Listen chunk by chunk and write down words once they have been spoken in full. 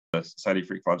the Society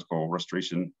for Ecological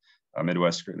Restoration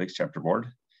Midwest Great Lakes Chapter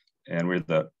Board, and we're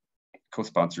the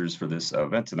co-sponsors for this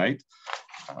event tonight.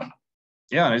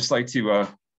 Yeah, and I'd just like to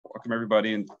welcome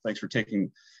everybody, and thanks for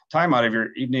taking time out of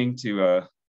your evening to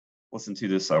listen to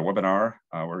this webinar.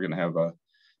 We're going to have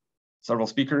several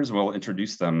speakers. We'll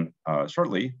introduce them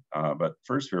shortly, but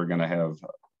first we're going to have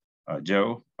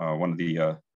Joe, one of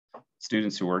the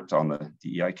students who worked on the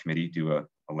DEI committee, do a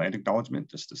land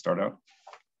acknowledgement just to start out.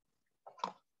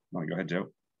 Want to go ahead, Joe?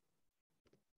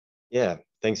 Yeah,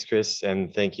 thanks, Chris,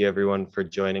 and thank you everyone for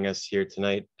joining us here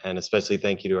tonight, and especially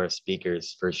thank you to our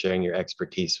speakers for sharing your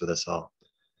expertise with us all.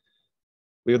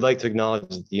 We would like to acknowledge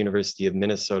that the University of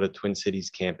Minnesota Twin Cities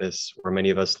campus, where many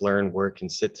of us learn, work,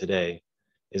 and sit today,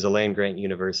 is a land-grant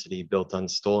university built on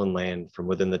stolen land from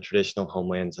within the traditional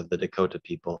homelands of the Dakota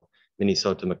people,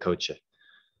 Minnesota Makoche.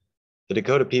 The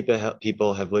Dakota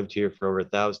people have lived here for over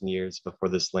 1,000 years before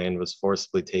this land was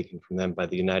forcibly taken from them by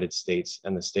the United States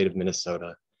and the state of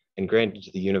Minnesota and granted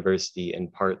to the university in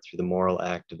part through the Morrill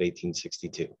Act of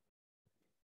 1862.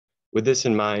 With this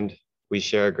in mind, we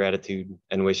share our gratitude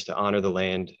and wish to honor the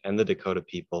land and the Dakota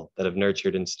people that have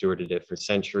nurtured and stewarded it for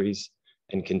centuries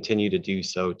and continue to do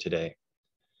so today.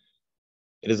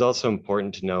 It is also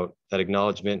important to note that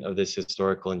acknowledgement of this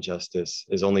historical injustice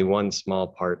is only one small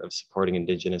part of supporting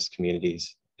Indigenous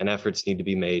communities, and efforts need to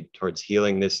be made towards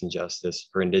healing this injustice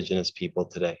for Indigenous people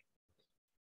today.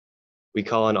 We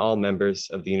call on all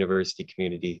members of the university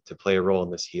community to play a role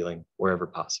in this healing wherever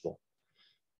possible.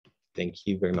 Thank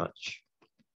you very much.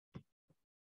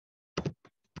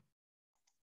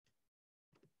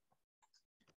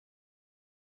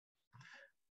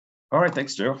 All right,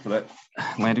 thanks, Joe, for that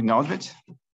land acknowledgement.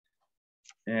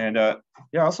 And yeah,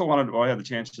 I also wanted, while I had the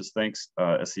chance, just thanks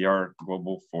SCR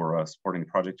Global for supporting the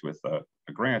project with a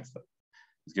grant that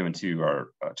was given to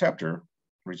our chapter,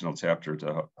 regional chapter,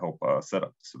 to help set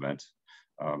up this event,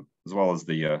 as well as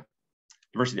the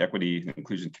Diversity, Equity, and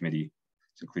Inclusion Committee.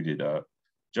 It's included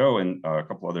Joe and a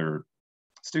couple other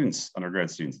students, undergrad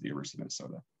students at the University of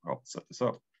Minnesota, who helped set this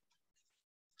up.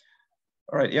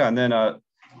 All right, yeah, and then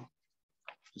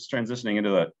just transitioning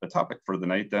into the topic for the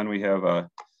night, then we have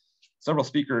several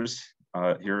speakers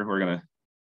here who are going to,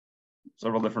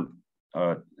 several different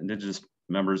Indigenous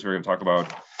members who are going to talk about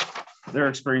their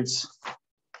experience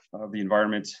of the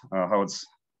environment,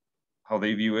 how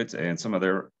they view it, and some of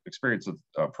their experience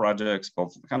with projects,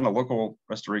 both kind of local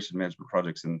restoration management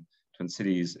projects in Twin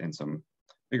Cities and some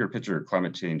bigger picture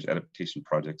climate change adaptation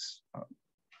projects.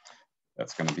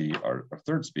 That's going to be our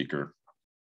third speaker.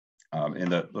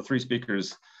 And the three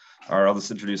speakers are, I'll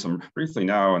just introduce them briefly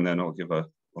now, and then I'll give a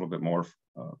little bit more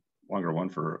longer one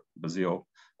for Bazil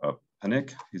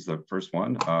Panik. He's the first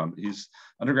one. He's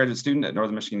undergraduate student at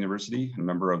Northern Michigan University, a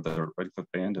member of the Red Cliff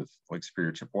Band of Lake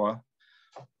Superior, Chippewa.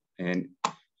 And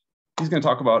he's going to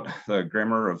talk about the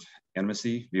grammar of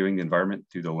animacy, viewing the environment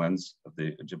through the lens of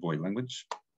the Ojibwe language.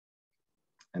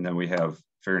 And then we have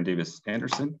Farron Davis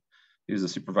Anderson. He's a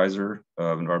supervisor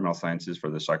of environmental sciences for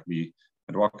the Shakopee,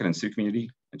 Mdewakan, and Sioux community,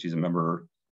 and she's a member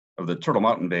of the Turtle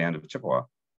Mountain Band of Chippewa.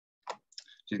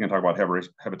 She's going to talk about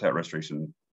habitat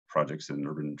restoration projects in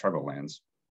urban tribal lands.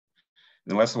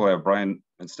 And then lastly, we'll have Brian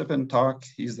Stippen talk.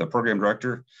 He's the program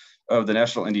director of the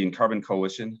National Indian Carbon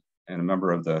Coalition and a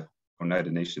member of the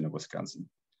Oneida Nation of Wisconsin.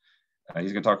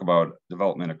 He's going to talk about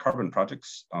development of carbon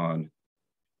projects on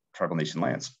tribal nation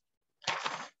lands.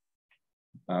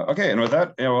 Okay, and with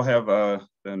that, yeah, we'll have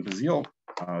then Bazil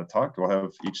talk. We'll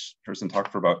have each person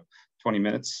talk for about 20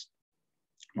 minutes,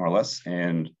 more or less.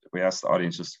 And we ask the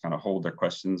audience just to kind of hold their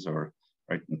questions or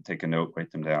take a note,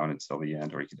 write them down until the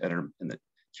end, or you can enter them in the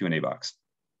Q&A box.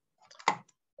 All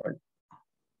right.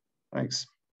 Thanks.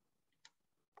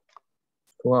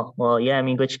 Cool. Well, yeah,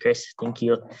 Miigwech, Chris. Thank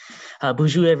you.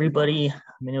 Bonjour, everybody.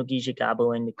 Minogija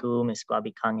Gabo and Niku, Miss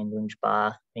Gwabikang and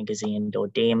Dunjba, Magazi and Do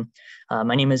Dame.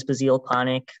 My name is Bazil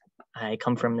Panik. I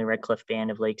come from the Red Cliff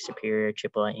Band of Lake Superior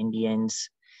Chippewa Indians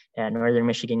at Northern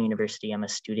Michigan University. I'm a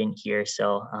student here.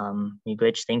 So,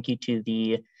 Miigwech, thank you to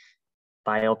the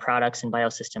Bioproducts and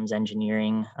Biosystems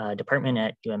Engineering Department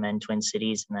at UMN Twin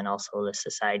Cities, and then also the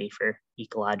Society for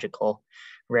Ecological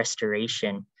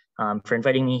Restoration for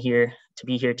inviting me here to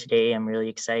be here today. I'm really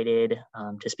excited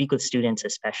to speak with students,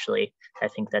 especially. I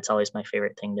think that's always my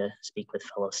favorite thing, to speak with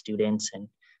fellow students and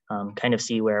kind of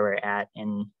see where we're at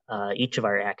in each of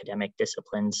our academic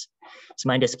disciplines. So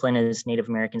my discipline is Native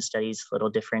American Studies, a little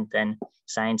different than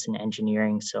science and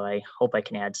engineering. So I hope I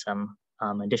can add some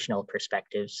additional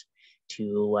perspectives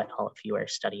to what all of you are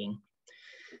studying.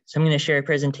 So I'm going to share a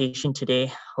presentation today.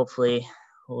 Hopefully,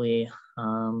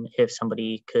 if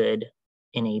somebody could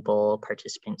enable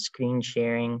participant screen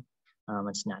sharing,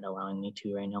 It's not allowing me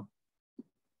to right now.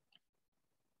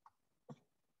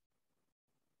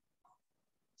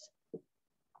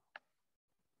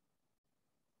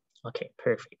 Okay,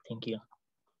 perfect, thank you.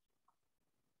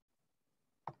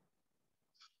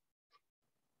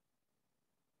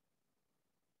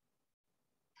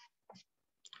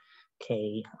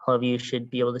 Okay, all of you should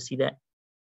be able to see that.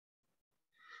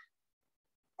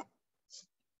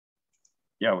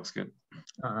 Yeah, looks good.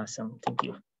 Awesome, thank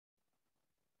you.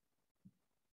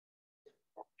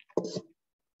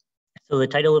 So the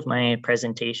title of my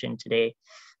presentation today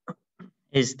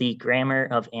is The Grammar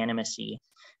of Animacy,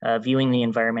 Viewing the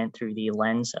Environment Through the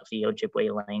Lens of the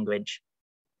Ojibwe Language.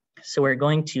 So we're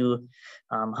going to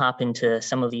hop into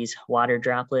some of these water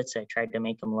droplets. I tried to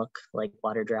make them look like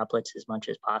water droplets as much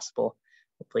as possible.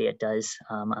 Hopefully it does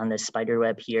on this spider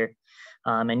web here.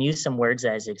 And use some words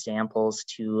as examples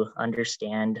to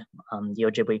understand the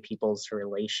Ojibwe people's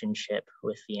relationship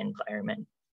with the environment.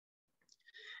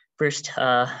 First,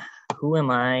 who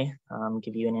am I?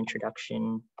 Give you an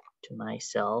introduction to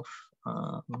myself.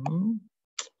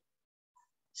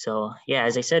 So yeah,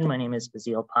 as I said, my name is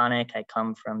Bazil Panik. I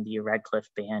come from the Red Cliff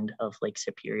Band of Lake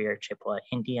Superior Chippewa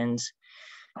Indians.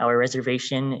 Our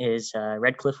reservation is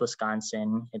Red Cliff,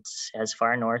 Wisconsin. It's as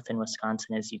far north in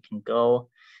Wisconsin as you can go.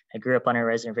 I grew up on a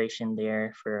reservation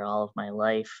there for all of my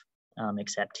life,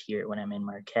 except here when I'm in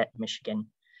Marquette, Michigan.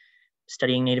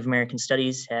 Studying Native American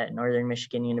Studies at Northern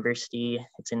Michigan University.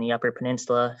 It's in the Upper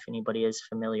Peninsula, if anybody is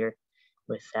familiar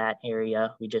with that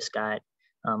area. We just got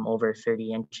over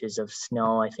 30 inches of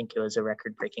snow. I think it was a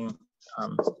record-breaking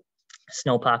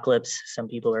snowpocalypse. Some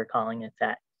people are calling it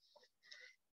that.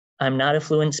 I'm not a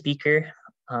fluent speaker.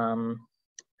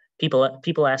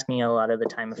 People ask me a lot of the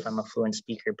time if I'm a fluent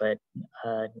speaker, but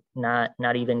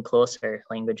not even close. Our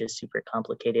language is super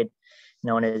complicated,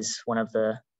 known as one of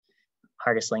the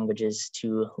hardest languages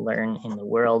to learn in the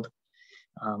world.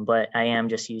 But I am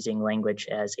just using language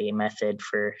as a method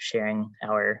for sharing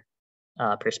our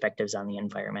perspectives on the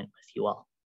environment with you all.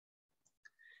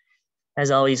 As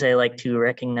always, I like to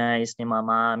recognize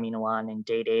Nimama, Minawan, and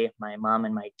Dede, my mom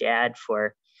and my dad,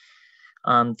 for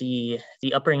the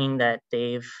upbringing that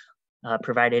they've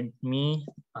provided me.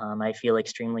 I feel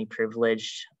extremely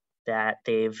privileged that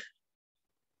they've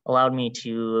allowed me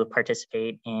to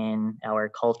participate in our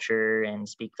culture and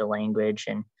speak the language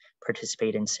and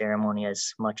participate in ceremony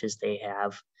as much as they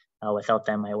have. Without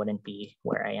them, I wouldn't be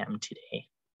where I am today.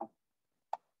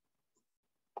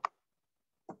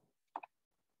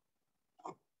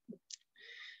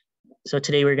 So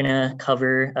today we're gonna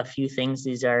cover a few things.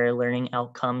 These are learning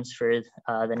outcomes for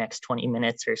the next 20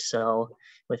 minutes or so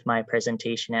with my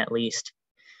presentation at least.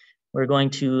 We're going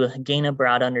to gain a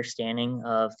broad understanding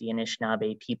of the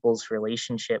Anishinaabe people's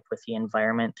relationship with the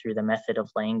environment through the method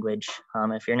of language.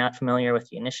 If you're not familiar with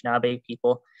the Anishinaabe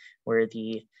people, we're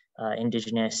the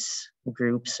indigenous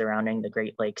groups surrounding the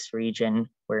Great Lakes region.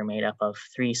 We're made up of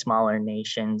 3 smaller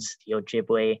nations, the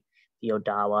Ojibwe, the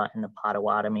Odawa, and the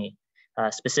Potawatomi.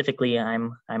 Specifically,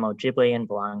 I'm Ojibwe and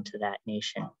belong to that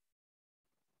nation.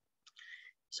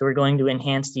 So we're going to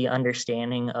enhance the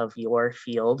understanding of your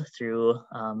field through,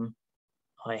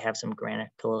 I have some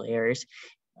grammatical errors,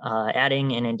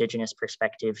 adding an Indigenous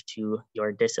perspective to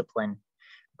your discipline.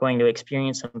 We're going to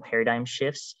experience some paradigm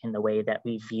shifts in the way that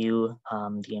we view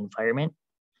the environment.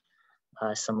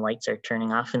 Some lights are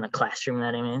turning off in the classroom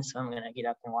that I'm in, so I'm gonna get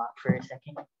up and walk for a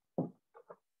second.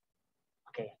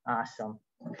 Okay, awesome.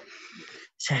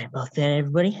 Sorry about that,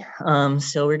 everybody.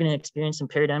 So we're gonna experience some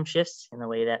paradigm shifts in the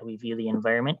way that we view the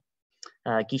environment.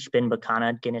 Gishbin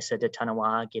Bakana Ginisa de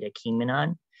Tanawa get a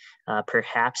Kiminan.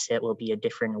 Perhaps it will be a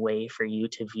different way for you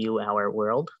to view our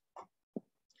world.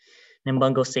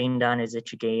 Nimbungo Saindan is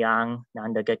Ichigayang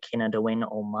Nandaga Kinadawin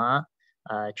Oma.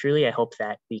 Truly, I hope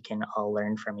that we can all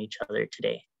learn from each other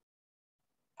today.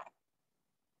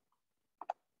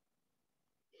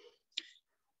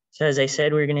 So as I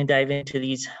said, we're going to dive into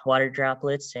these water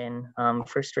droplets, and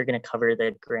first we're going to cover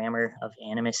the grammar of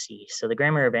animacy. So the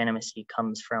grammar of animacy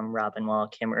comes from Robin Wall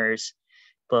Kimmerer's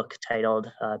book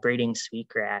titled Braiding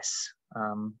Sweetgrass.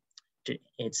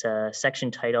 It's a section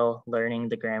title, Learning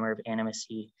the Grammar of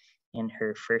Animacy, in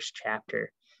her first chapter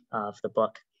of the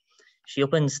book. She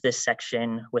opens this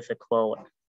section with a quote,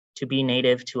 "To be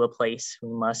native to a place, we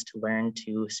must learn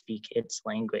to speak its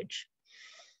language."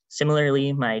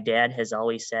 Similarly, my dad has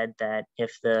always said that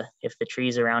if the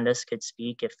trees around us could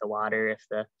speak, if the water,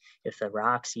 if the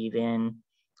rocks even,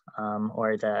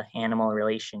 or the animal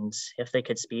relations, if they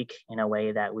could speak in a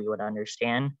way that we would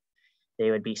understand,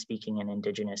 they would be speaking an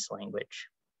Indigenous language.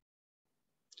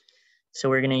 So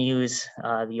we're going to use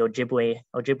the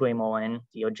Ojibwe Moan,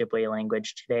 the Ojibwe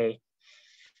language today.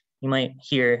 You might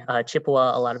hear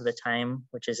Chippewa a lot of the time,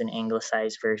 which is an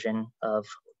anglicized version of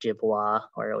Ojibwa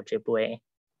or Ojibwe.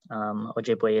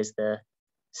 Ojibwe is the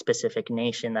specific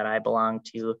nation that I belong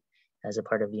to as a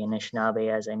part of the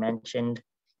Anishinaabe, as I mentioned.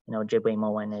 And Ojibwe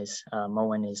Moan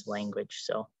is language,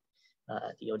 so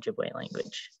the Ojibwe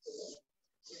language.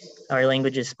 Our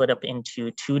language is split up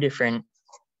into two different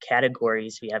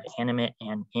categories. We have animate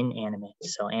and inanimate.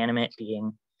 So animate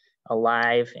being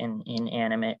alive and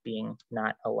inanimate being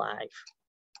not alive.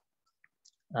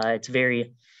 It's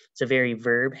a very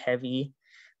verb heavy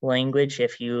language.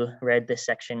 If you read this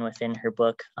section within her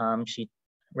book,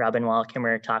 Robin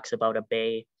Wall-Kimmerer talks about a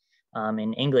bay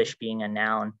in English being a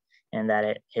noun, and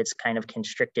that it's kind of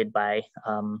constricted by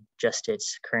just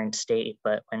its current state.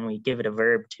 But when we give it a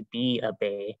verb to be a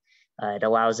bay, it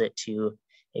allows it to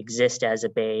exist as a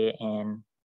bay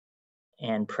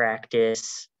and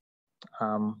practice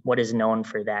what is known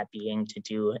for that being to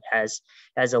do as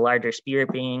a larger spirit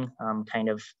being, kind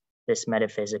of this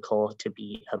metaphysical to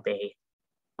be a bay.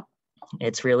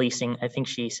 It's releasing, I think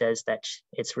she says that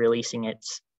it's releasing it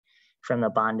from the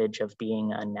bondage of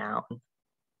being a noun.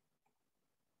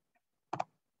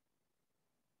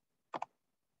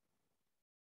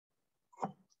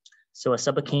 So a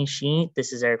sabakinshi,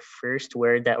 this is our first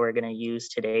word that we're going to use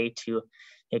today to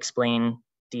explain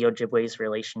the Ojibwe's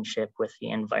relationship with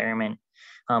the environment.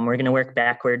 We're going to work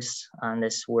backwards on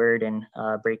this word and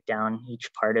break down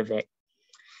each part of it.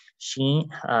 She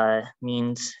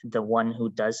means the one who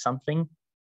does something.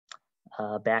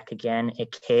 Back again,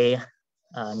 ike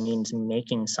means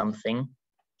making something.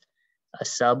 A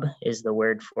sub is the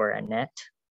word for a net.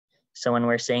 So when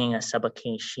we're saying a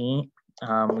sabakinshi,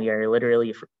 we are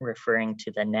literally referring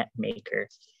to the net maker.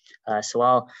 So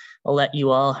I'll let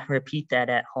you all repeat that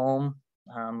at home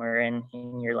or in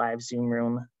your live Zoom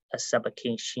room, a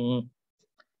sabakinshi.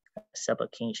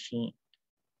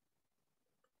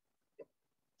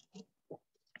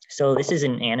 So this is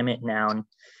an animate noun.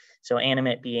 So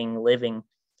animate being living.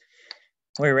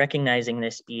 We're recognizing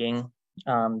this being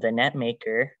the net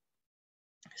maker.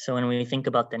 So when we think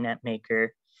about the net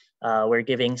maker, we're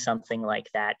giving something like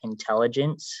that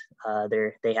intelligence.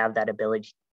 They have that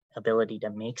ability to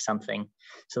make something.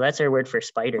 So that's our word for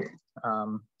spider.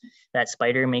 That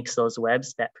spider makes those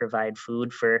webs that provide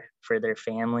food for their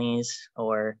families,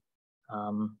 or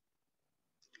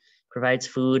provides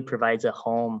food, provides a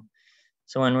home.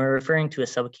 So when we're referring to a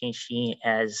sabakinshi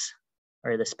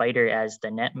or the spider as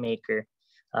the net maker,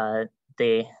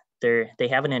 they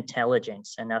have an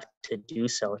intelligence enough to do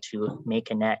so, to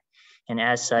make a net. And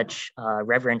as such,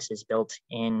 reverence is built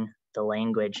in the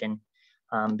language, and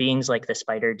beings like the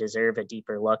spider deserve a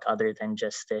deeper look other than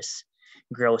just this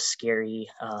gross, scary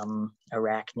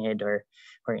arachnid or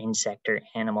insect or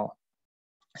animal.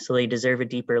 So they deserve a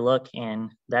deeper look,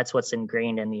 and that's what's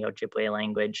ingrained in the Ojibwe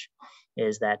language,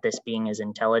 is that this being is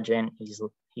intelligent,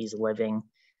 he's living,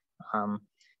 and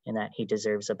that he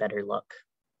deserves a better look.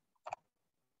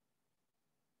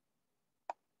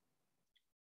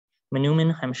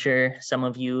 Manuman, I'm sure some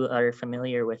of you are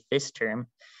familiar with this term.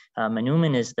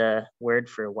 Manuman is the word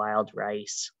for wild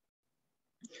rice.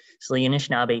 So the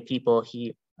Anishinaabe people,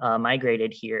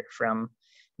 migrated here from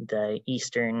the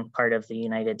eastern part of the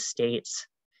United States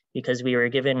because we were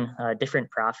given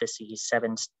different prophecies,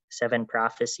 seven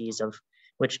prophecies of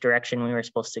which direction we were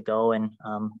supposed to go and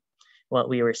what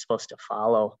we were supposed to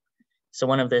follow. So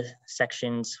one of the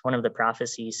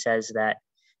prophecies says that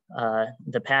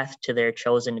the path to their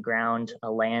chosen ground,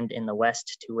 a land in the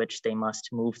west to which they must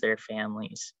move their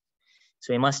families.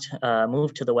 So we must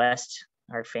move to the west,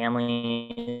 our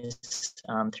families,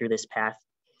 through this path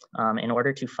in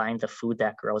order to find the food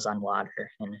that grows on water.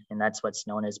 And that's what's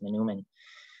known as Manuman.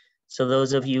 So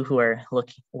those of you who are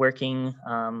working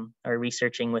or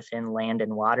researching within land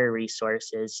and water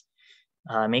resources,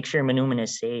 make sure Manuman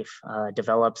is safe,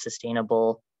 develop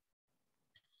sustainable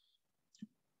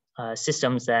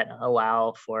systems that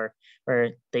allow for, or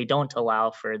they don't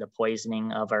allow for, the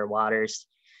poisoning of our waters.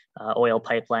 Oil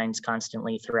pipelines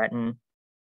constantly threaten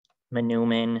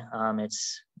Manuman.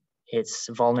 It's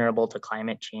vulnerable to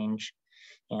climate change.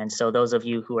 And so those of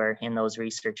you who are in those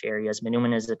research areas,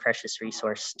 Manuman is a precious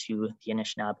resource to the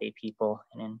Anishinaabe people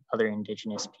and other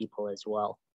Indigenous people as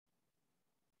well.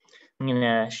 I'm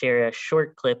gonna share a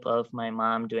short clip of my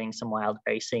mom doing some wild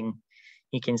ricing.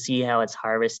 You can see how it's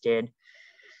harvested.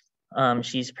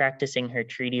 She's practicing her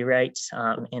treaty rights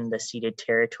in the ceded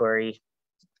territory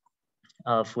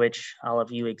of which all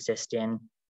of you exist in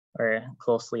or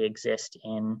closely exist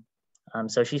in.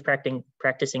 So she's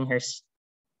practicing her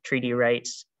treaty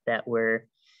rights that were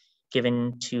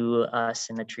given to us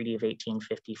in the Treaty of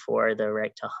 1854, the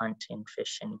right to hunt and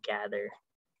fish and gather.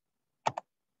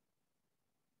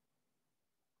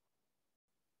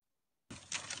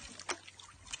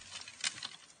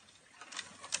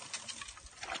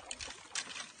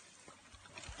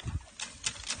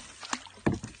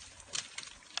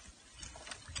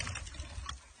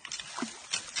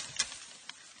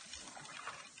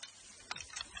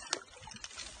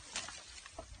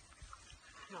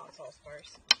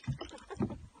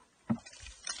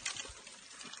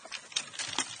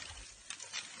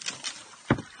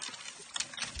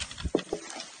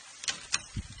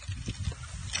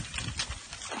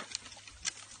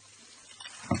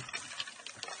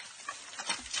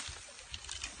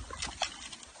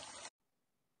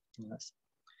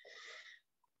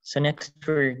 So next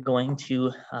we're going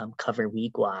to cover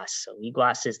weegwas. So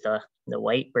weegwas is the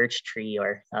white birch tree,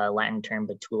 or Latin term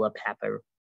Betula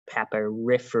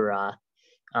papyrifera.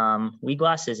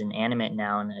 Weegwas is an animate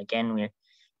noun. Again,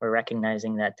 we're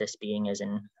recognizing that this being is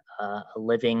a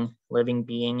living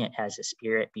being. It has a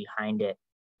spirit behind it.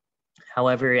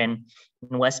 However, in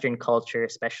Western culture,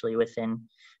 especially within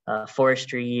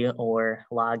forestry or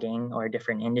logging or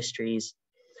different industries,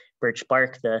 birch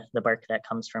bark, the bark that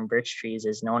comes from birch trees,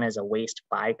 is known as a waste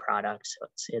byproduct. So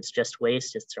it's just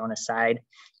waste, it's thrown aside.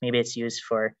 Maybe it's used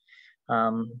for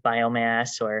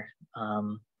biomass or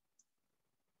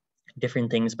different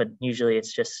things, but usually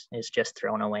it's just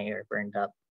thrown away or burned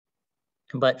up.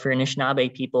 But for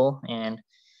Anishinaabe people and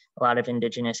a lot of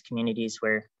indigenous communities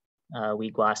where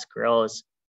weegwas grows,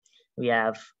 we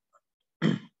have,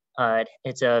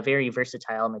 it's a very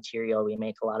versatile material. We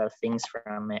make a lot of things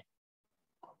from it.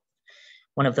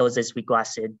 One of those is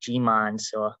weegwas jiman,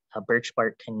 so a birch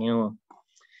bark canoe.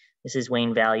 This is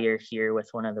Wayne Vallier here with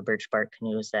one of the birch bark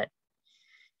canoes that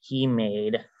he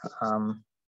made. On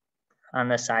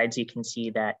the sides, you can see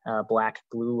that black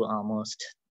glue almost.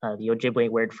 The Ojibwe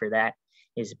word for that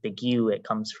is bigu. It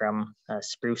comes from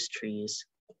spruce trees.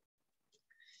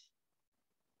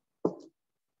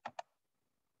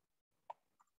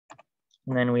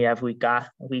 And then we have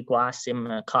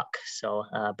weegwasimmakuk, so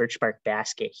birch bark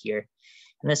basket here.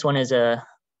 And this one is a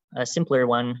simpler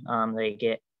one. They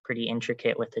get pretty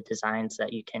intricate with the designs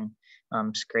that you can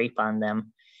scrape on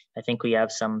them. I think we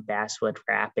have some basswood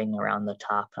wrapping around the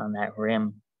top on that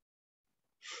rim.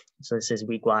 So this is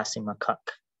weegwasimmakuk.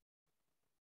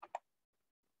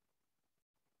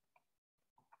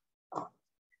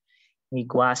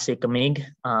 Weegwasikamig.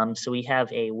 So we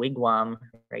have a wigwam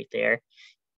right there.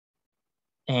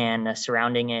 And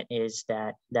surrounding it is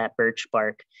that birch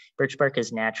bark. Birch bark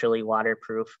is naturally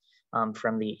waterproof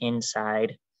from the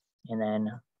inside. And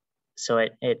then, so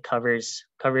it covers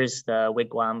the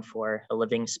wigwam for a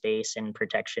living space and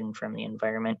protection from the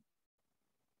environment.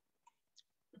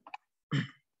 And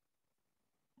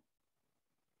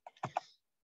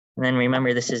then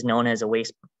remember, this is known as a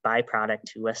waste byproduct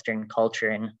to Western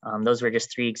culture. And those were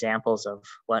just 3 examples of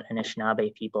what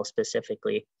Anishinaabe people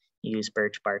specifically use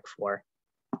birch bark for.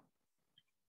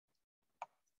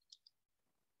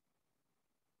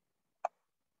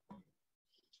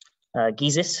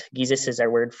 Gizis is our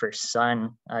word for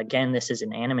sun. Again, this is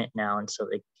an animate noun. So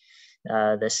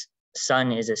this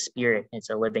sun is a spirit, it's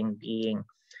a living being.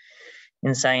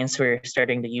 In science, we're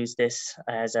starting to use this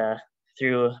as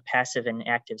through passive and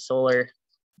active solar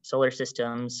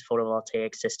systems.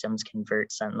 Photovoltaic systems convert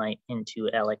sunlight into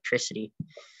electricity.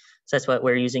 So that's what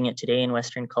we're using it today in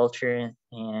Western culture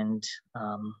and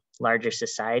larger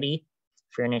society.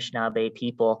 For Anishinaabe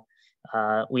people,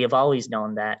 we have always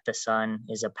known that the sun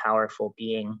is a powerful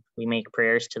being. We make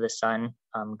prayers to the sun,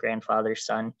 grandfather's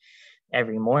sun,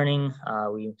 every morning.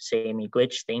 We say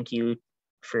miigwech, thank you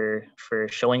for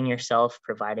showing yourself,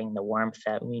 providing the warmth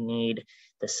that we need,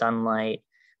 the sunlight,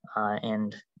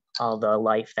 and all the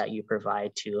life that you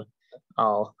provide to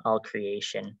all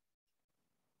creation.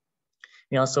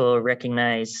 We also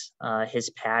recognize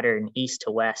his pattern, east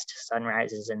to west. Sun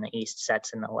rises in the east,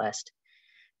 sets in the west.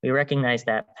 We recognize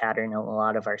that pattern in a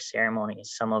lot of our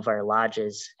ceremonies. Some of our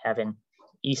lodges have an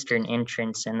eastern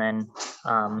entrance and then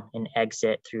an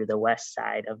exit through the west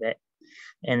side of it.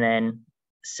 And then,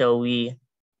 so we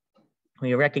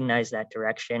recognize that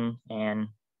direction and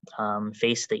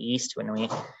face the east when we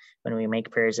make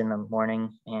prayers in the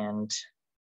morning, and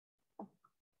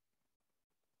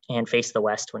face the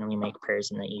west when we make prayers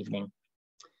in the evening.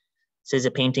 This is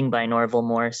a painting by Norval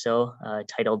Morrisseau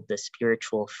titled "The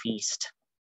Spiritual Feast."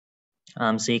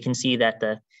 So you can see that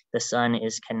the sun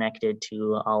is connected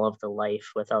to all of the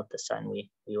life. Without the sun,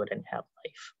 we wouldn't have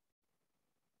life.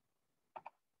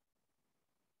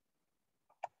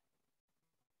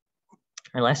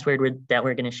 Our last word that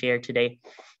we're going to share today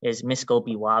is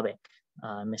Miskobiwabik.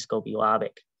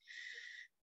 Miskobiwabik.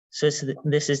 So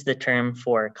this is the term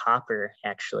for copper,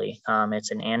 actually.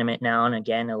 It's an animate noun,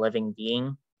 again, a living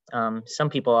being. Some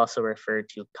people also refer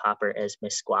to copper as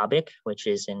Misquabic, which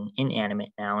is an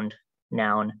inanimate noun.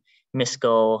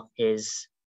 Misko is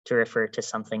to refer to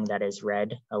something that is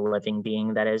red, a living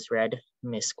being that is red.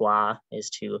 Misqua is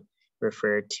to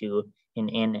refer to an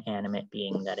inanimate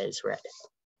being that is red.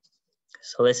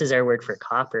 So this is our word for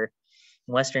copper.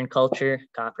 In Western culture,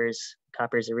 copper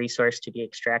is a resource to be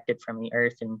extracted from the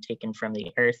earth and taken from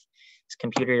the earth. This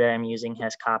computer that I'm using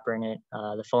has copper in it.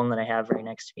 The phone that I have right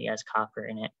next to me has copper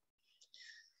in it.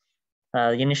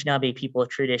 The Anishinaabe people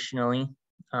traditionally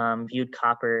viewed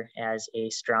copper as a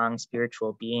strong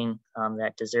spiritual being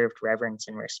that deserved reverence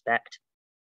and respect.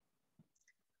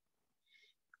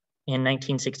 In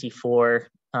 1964,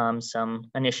 some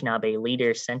Anishinaabe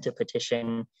leaders sent a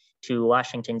petition to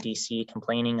Washington, D.C.,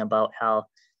 complaining about how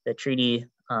the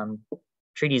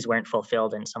treaties weren't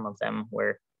fulfilled, and some of them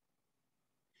were,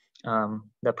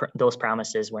 those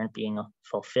promises weren't being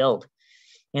fulfilled.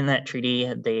 In that treaty,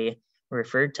 they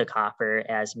referred to copper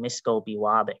as Misko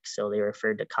Biwabik. So they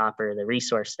referred to copper, the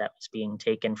resource that was being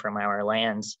taken from our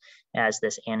lands, as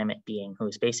this animate being who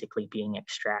was basically being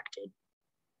extracted.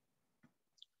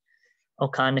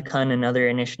 Okandakun, another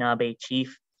Anishinaabe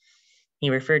chief,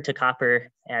 he referred to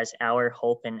copper as our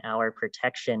hope and our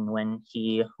protection when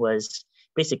he was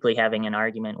basically having an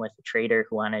argument with a trader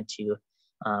who wanted to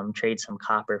trade some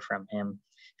copper from him.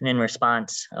 And in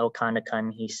response,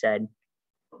 Okandakun, he said,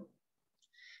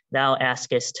 "Thou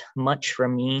askest much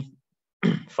from me,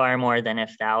 far more than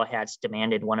if thou hadst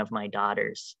demanded one of my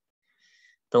daughters.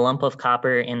 The lump of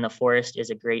copper in the forest is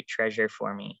a great treasure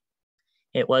for me.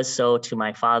 It was so to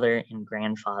my father and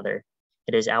grandfather.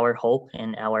 It is our hope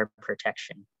and our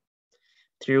protection.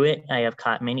 Through it, I have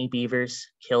caught many beavers,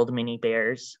 killed many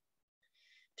bears.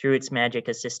 Through its magic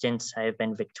assistance, I have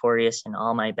been victorious in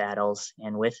all my battles,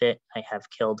 and with it, I have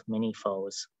killed many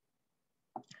foes."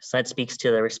 So that speaks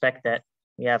to the respect that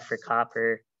we have for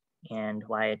copper and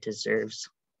why it deserves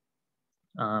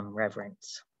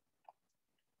reverence.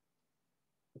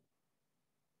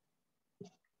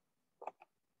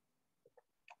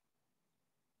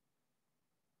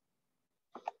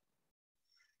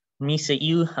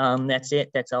 Misa, that's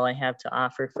it. That's all I have to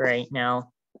offer for right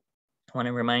now. I want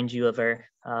to remind you of our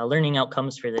learning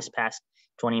outcomes for this past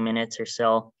 20 minutes or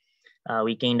so.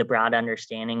 We gained a broad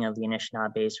understanding of the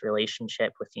Anishinaabes'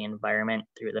 relationship with the environment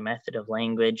through the method of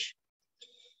language.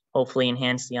 Hopefully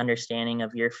enhance the understanding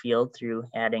of your field through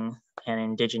adding an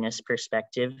Indigenous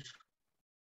perspective.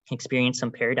 Experience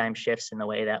some paradigm shifts in the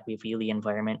way that we view the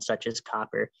environment, such as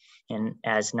copper, and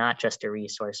as not just a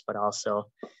resource, but also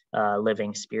a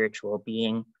living spiritual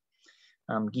being.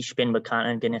 Gishbin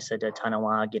Bakana Ganisa de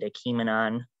Tanawa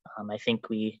Gidakimanan. I think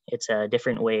it's a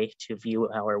different way to view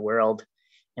our world.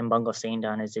 And Bungo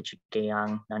Saindan is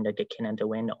Ichigayang Nanda Gakina de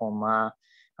Win Oma.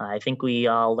 I think we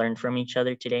all learned from each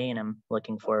other today, and I'm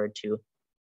looking forward to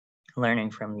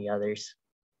learning from the others.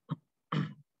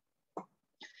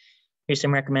 Here's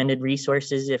some recommended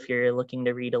resources if you're looking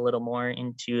to read a little more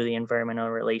into the environmental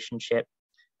relationship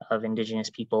of Indigenous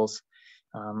peoples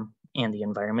and the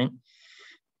environment.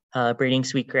 Breeding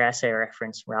Sweetgrass, I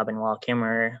referenced Robin Wall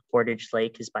Kimmerer. Portage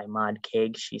Lake is by Maud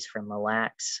Kig. She's from Mille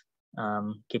Lacs.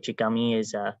 Gitchigumi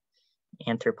is an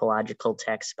anthropological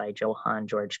text by Johann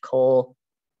George Cole.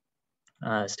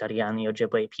 Study on the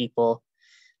Ojibwe people.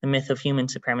 The Myth of Human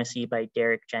Supremacy by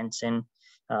Derek Jensen,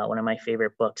 one of my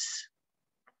favorite books.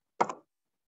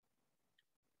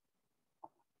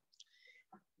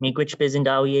 Miigwech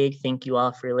Bizendawiyeg, thank you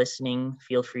all for listening.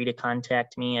 Feel free to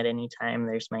contact me at any time.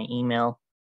 There's my email.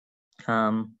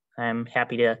 I'm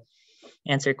happy to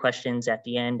answer questions at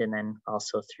the end and then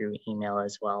also through email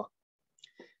as well.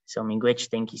 So Miigwech,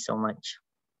 thank you so much.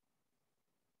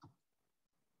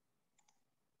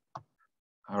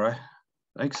 All right,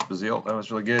 thanks, Bazil. That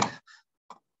was really good.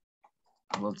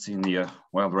 I loved seeing the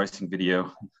wild ricing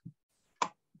video.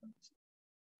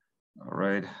 All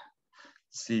right, let's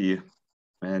see.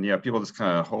 And yeah, people just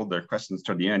kind of hold their questions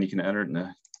toward the end. You can enter it in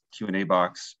the Q&A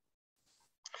box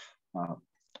or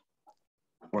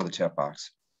the chat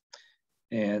box.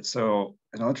 And so,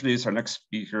 and I'll introduce our next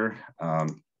speaker.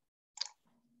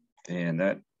 And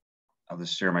that, I'll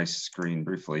just share my screen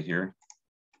briefly here.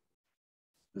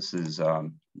 This is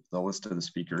the list of the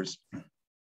speakers.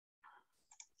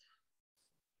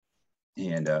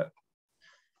 And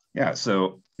yeah,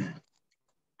 so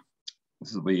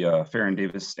this will be Farron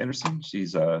Davis Anderson.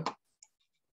 She's a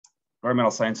environmental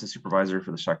sciences supervisor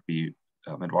for the Shakopee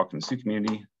Midwalkin Sioux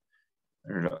community.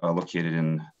 They're located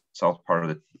in south part of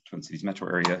the Twin Cities metro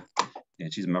area.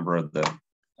 And she's a member of the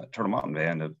Turtle Mountain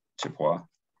Band of Chippewa.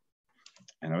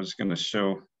 And I was just going to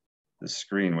show the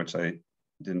screen, which I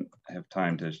didn't have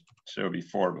time to show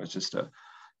before, but it's just a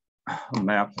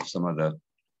map of some of the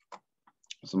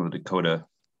Dakota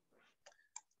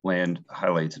land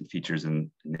highlights and features and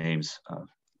names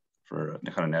for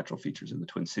kind of natural features in the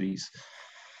Twin Cities.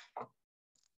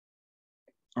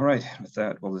 All right, with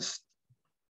that, we'll just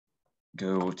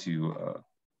go to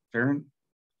Farron.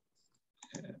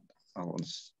 And I'll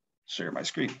just share my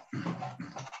screen.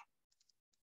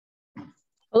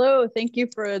 Hello, thank you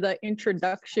for the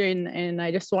introduction. And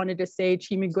I just wanted to say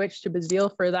Miigwech to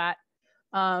Bazil for that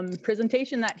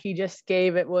presentation that he just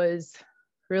gave. It was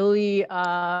really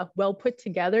well put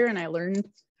together and I learned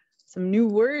some new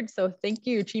words. So thank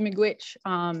you, Miigwech.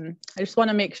 I just want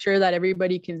to make sure that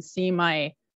everybody can see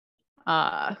my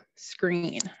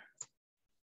screen.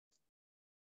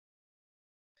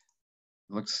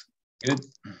 Looks good.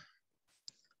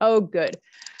 Oh, good.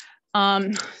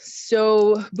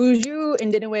 So Buju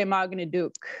Indinwe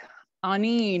Magnaduk,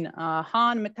 Anin,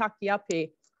 Han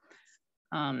Matakiape,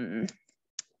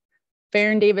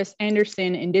 Farron Davis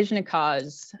Anderson,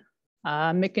 Indigenous,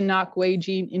 Mikanak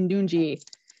Weji Indunji,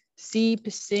 Si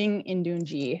Pising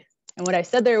Indunji. And what I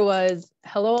said there was,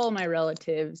 hello, all my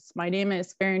relatives. My name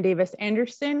is Farron Davis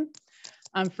Anderson.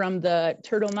 I'm from the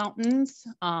Turtle Mountains.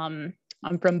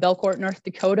 I'm from Belcourt, North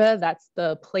Dakota. That's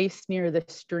the place near the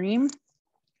stream.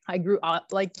 I grew up,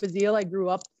 like Bazil, I grew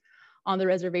up on the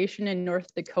reservation in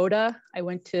North Dakota. I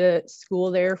went to school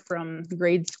there from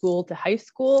grade school to high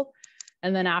school.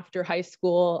 And then after high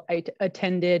school, I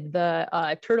attended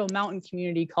the Turtle Mountain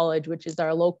Community College, which is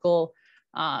our local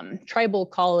tribal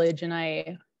college. And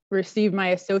I received my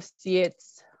associate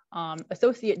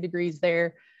degrees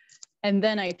there. And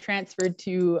then I transferred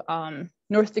to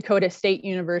North Dakota State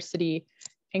University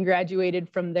and graduated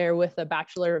from there with a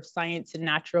Bachelor of Science in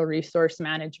Natural Resource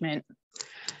Management.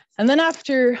 And then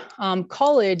after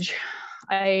college,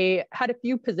 I had a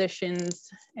few positions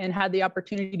and had the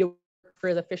opportunity to work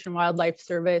for the Fish and Wildlife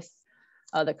Service,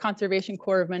 the Conservation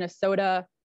Corps of Minnesota,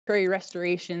 Prairie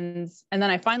Restorations, and then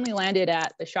I finally landed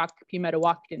at the Shakopee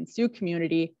Metawakan Sioux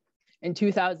community in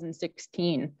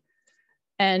 2016.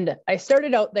 And I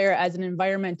started out there as an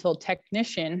environmental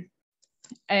technician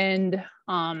and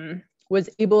was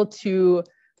able to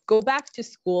go back to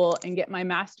school and get my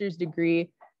master's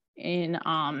degree in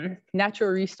natural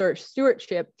resource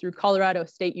stewardship through Colorado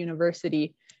State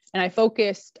University. And I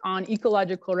focused on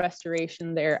ecological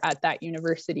restoration there at that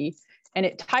university. And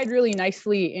it tied really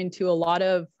nicely into a lot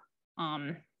of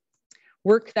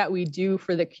work that we do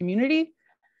for the community.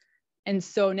 And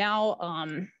so now,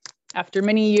 after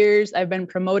many years, I've been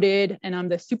promoted and I'm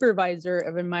the supervisor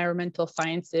of environmental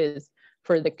sciences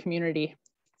for the community.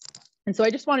 And so I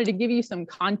just wanted to give you some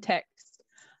context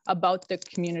about the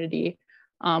community.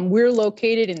 We're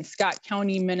located in Scott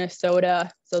County,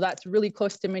 Minnesota. So that's really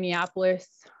close to Minneapolis,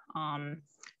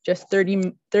 just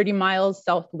 30 miles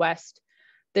southwest.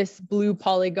 This blue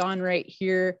polygon right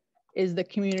here is the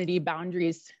community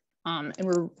boundaries. And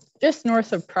we're just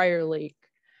north of Prior Lake.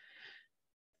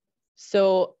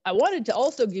 So I wanted to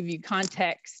also give you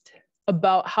context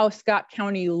about how Scott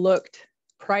County looked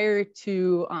prior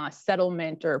to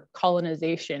settlement or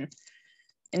colonization.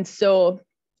 And so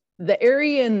the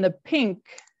area in the pink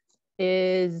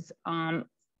is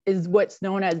what's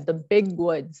known as the Big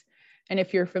Woods. And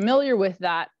if you're familiar with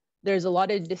that, there's a lot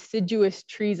of deciduous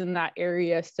trees in that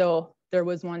area. So there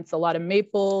was once a lot of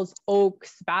maples,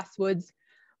 oaks, basswoods,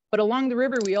 but along the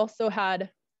river, we also had,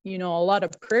 a lot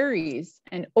of prairies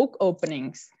and oak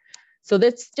openings. So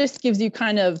this just gives you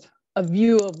kind of a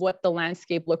view of what the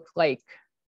landscape looked like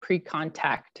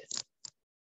pre-contact.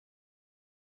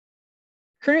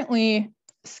 Currently,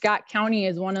 Scott County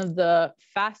is one of the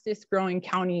fastest growing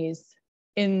counties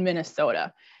in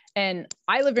Minnesota. And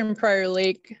I live in Prior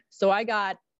Lake, so I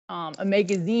got a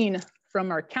magazine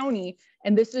from our county,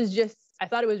 and this is just, I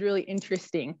thought it was really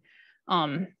interesting.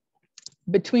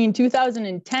 Between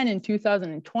 2010 and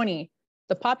 2020,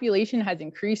 the population has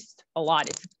increased a lot.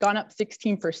 It's gone up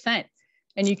 16%.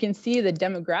 And you can see the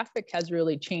demographic has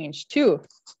really changed too.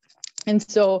 And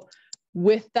so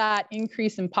with that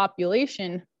increase in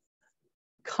population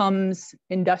comes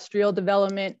industrial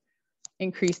development,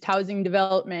 increased housing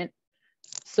development.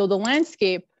 So the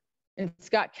landscape in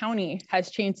Scott County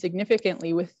has changed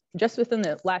significantly within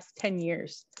the last 10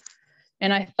 years.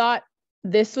 And I thought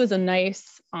this was a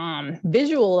nice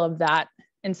visual of that.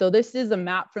 And so this is a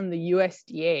map from the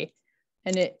USDA,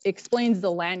 and it explains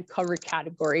the land cover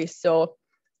categories. So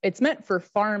it's meant for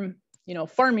farming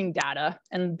data.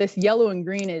 And this yellow and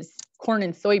green is corn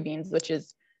and soybeans, which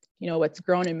is, what's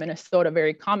grown in Minnesota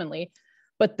very commonly.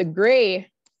 But the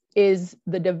gray is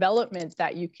the development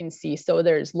that you can see. So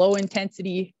there's low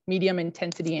intensity, medium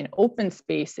intensity, and open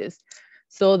spaces.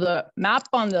 So the map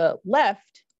on the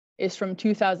left is from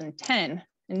 2010.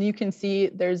 And you can see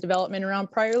there's development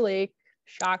around Prior Lake,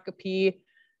 Shakopee,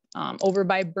 over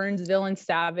by Burnsville and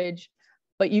Savage.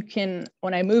 But you can,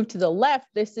 when I move to the left,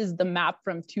 this is the map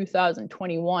from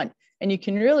 2021. And you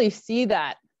can really see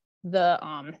that the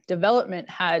development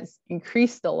has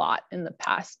increased a lot in the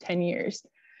past 10 years.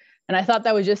 And I thought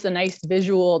that was just a nice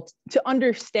visual to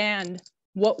understand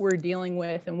what we're dealing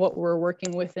with and what we're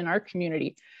working with in our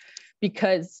community.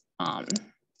 Because,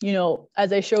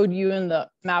 as I showed you in the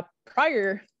map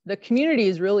prior, the community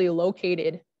is really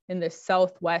located in the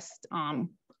southwest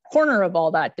corner of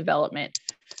all that development.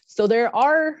 So there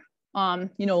are,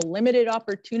 limited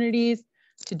opportunities,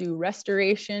 to do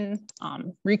restoration,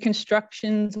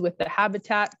 reconstructions with the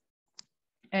habitat.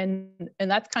 And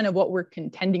that's kind of what we're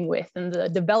contending with in the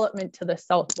development to the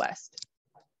southwest.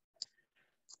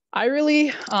 I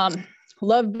really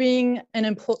love being an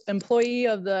employee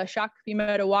of the Shakopee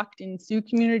Metawakan Sioux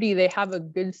community. They have a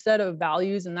good set of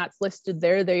values, and that's listed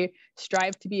there. They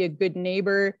strive to be a good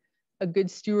neighbor, a good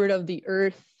steward of the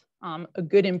earth, a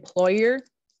good employer.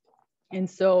 And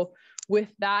so with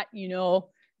that, you know,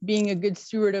 being a good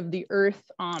steward of the earth,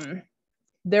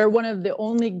 they're one of the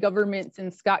only governments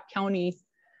in Scott County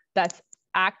that's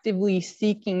actively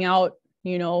seeking out,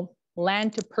 you know,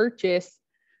 land to purchase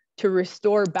to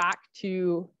restore back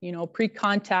to, you know,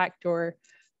 pre-contact or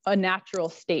a natural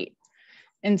state.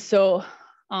 And so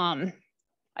I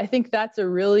think that's a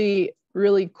really,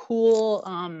 really cool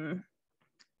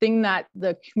thing that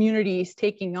the community is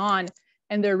taking on.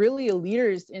 And they're really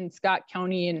leaders in Scott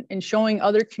County and showing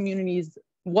other communities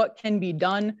what can be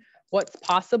done, what's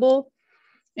possible.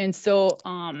 And so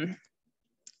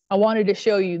I wanted to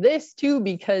show you this too,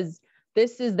 because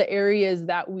this is the areas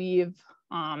that we've,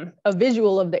 a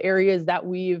visual of the areas that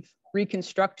we've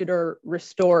reconstructed or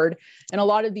restored. And a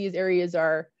lot of these areas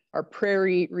are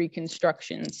prairie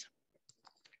reconstructions.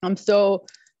 So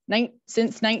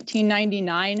since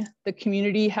 1999, the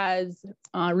community has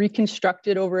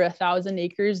reconstructed over 1,000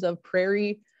 acres of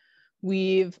prairie.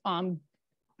 We've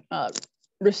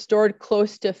restored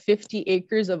close to 50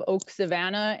 acres of oak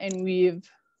savanna, and we've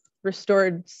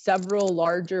restored several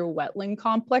larger wetland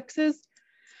complexes.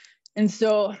 And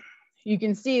so you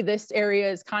can see this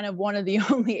area is kind of one of the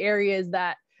only areas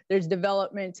that there's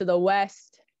development to the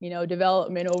west, you know,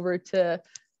 development over to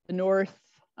the north,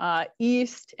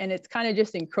 east, and it's kind of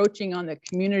just encroaching on the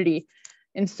community.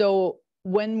 And so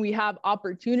when we have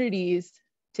opportunities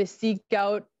to seek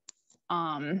out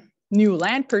new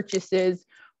land purchases,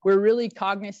 we're really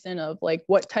cognizant of like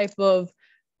what type of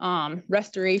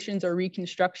restorations or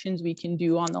reconstructions we can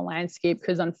do on the landscape.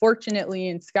 Because unfortunately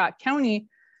in Scott County,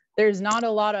 there's not a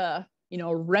lot of, you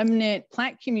know, remnant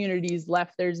plant communities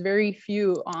left. There's very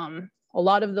few. A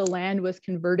lot of the land was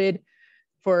converted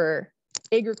for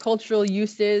agricultural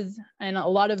uses, and a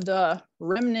lot of the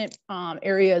remnant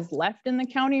areas left in the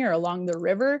county are along the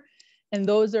river, and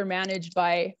those are managed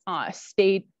by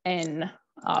state and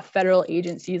federal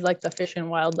agencies like the Fish and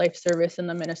Wildlife Service and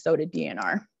the Minnesota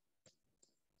DNR.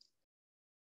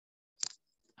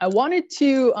 I wanted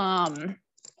to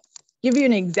give you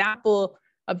an example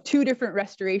of two different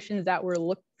restorations that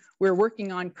we're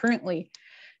working on currently,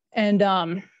 and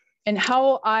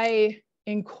how I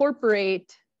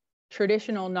incorporate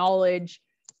traditional knowledge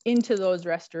into those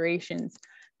restorations,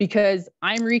 because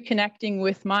I'm reconnecting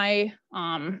with my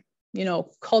you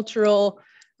know, cultural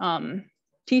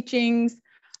teachings.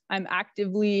 I'm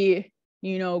actively,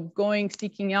 you know,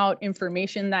 seeking out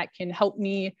information that can help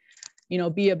me, you know,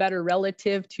 be a better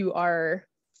relative to our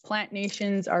plant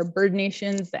nations, our bird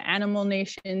nations, the animal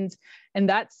nations.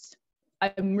 And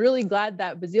I'm really glad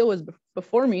that Basile was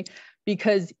before me,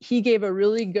 because he gave a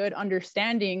really good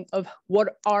understanding of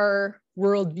what our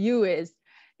worldview is.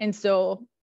 And so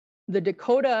the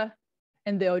Dakota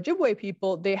and the Ojibwe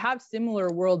people, they have similar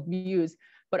worldviews,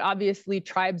 but obviously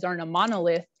tribes aren't a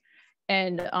monolith,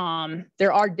 and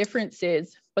there are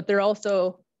differences, but there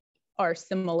also are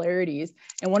similarities.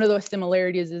 And one of those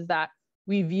similarities is that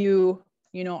we view,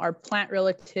 you know, our plant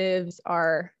relatives,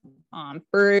 our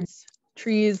birds,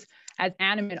 trees as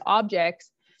animate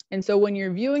objects. And so when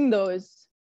you're viewing those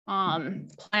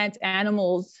plant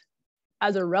animals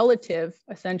as a relative,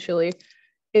 essentially,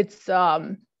 it's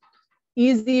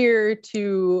easier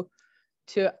to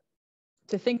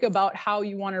think about how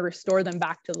you want to restore them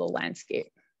back to the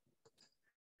landscape.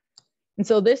 And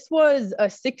so this was a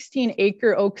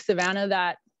 16-acre oak savanna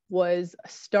that was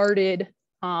started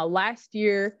last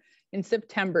year in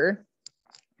September.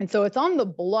 And so it's on the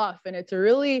bluff, and it's a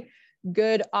really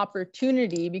good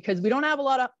opportunity because we don't have a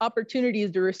lot of opportunities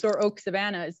to restore oak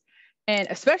savannas, and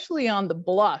especially on the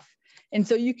bluff. And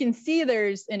so you can see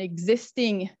there's an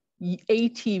existing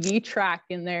ATV track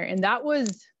in there, and that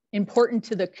was important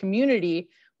to the community.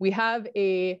 We have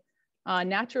a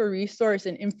natural resource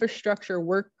and infrastructure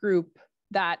work group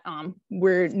that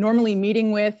we're normally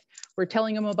meeting with. We're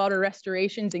telling them about our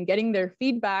restorations and getting their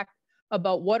feedback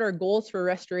about what our goals for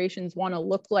restorations want to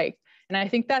look like. And I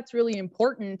think that's really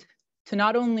important to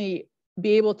not only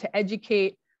be able to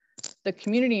educate the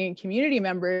community and community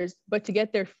members, but to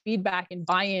get their feedback and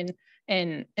buy-in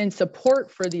and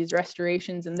support for these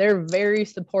restorations. And they're very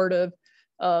supportive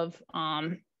of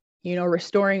you know,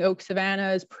 restoring oak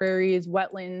savannas, prairies,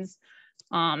 wetlands,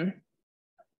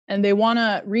 and they want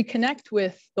to reconnect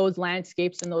with those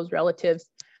landscapes and those relatives.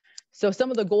 So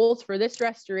some of the goals for this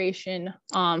restoration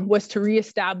was to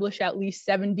reestablish at least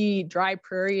 70 dry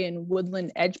prairie and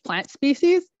woodland edge plant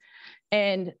species.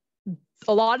 And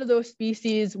a lot of those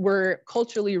species were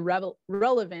culturally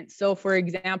relevant. So for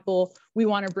example, we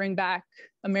want to bring back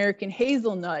American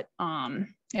hazelnut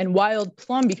and wild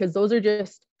plum, because those are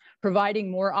just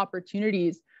providing more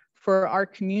opportunities for our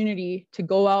community to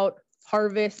go out,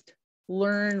 harvest,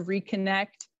 learn,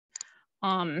 reconnect.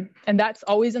 And that's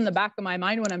always in the back of my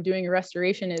mind when I'm doing a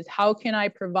restoration, is how can I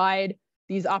provide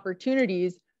these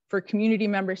opportunities for community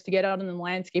members to get out in the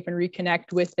landscape and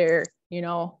reconnect with their, you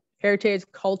know, heritage,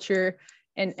 culture,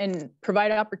 and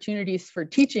provide opportunities for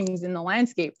teachings in the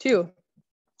landscape too.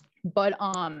 But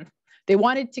they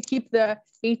wanted to keep the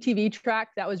ATV track.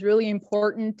 That was really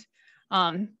important.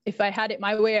 If I had it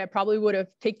my way, I probably would have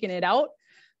taken it out.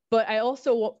 But I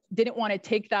also didn't want to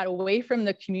take that away from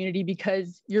the community,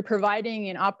 because you're providing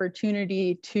an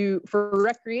opportunity for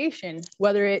recreation,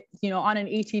 whether it, you know, on an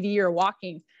ATV or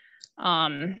walking.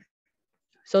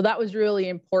 So that was really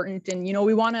important. And, you know,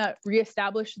 we want to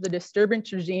reestablish the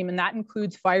disturbance regime, and that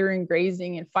includes fire and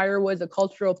grazing, and fire was a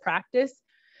cultural practice.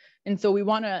 And so we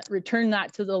want to return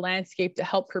that to the landscape to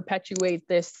help perpetuate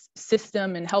this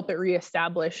system and help it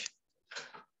reestablish.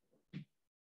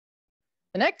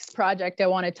 The next project I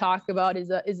want to talk about is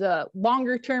a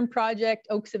longer term project,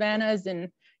 oak savannas and,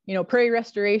 you know, prairie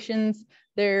restorations.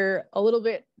 They're a little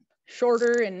bit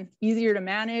shorter and easier to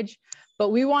manage,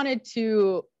 but we wanted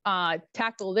to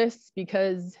tackle this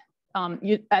because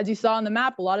as you saw on the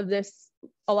map, a lot of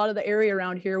the area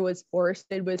around here was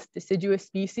forested with deciduous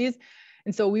species.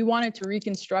 And so we wanted to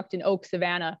reconstruct an oak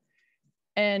savanna.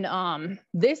 And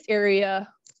this area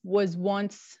was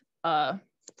once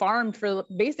farmed for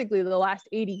basically the last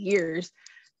 80 years.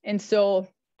 And so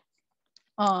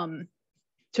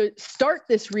to start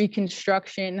this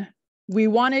reconstruction, we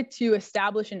wanted to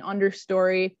establish an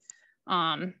understory,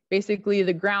 basically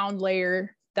the ground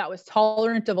layer that was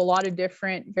tolerant of a lot of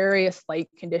different various light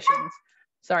conditions.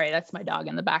 Sorry, that's my dog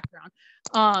in the background.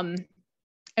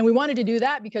 And we wanted to do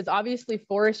that because obviously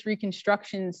forest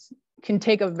reconstructions can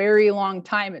take a very long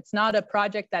time. It's not a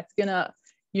project that's gonna,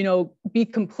 you know, be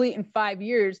complete in 5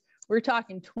 years. We're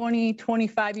talking 20,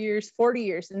 25 years, 40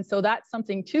 years. And so that's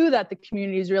something too that the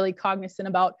community is really cognizant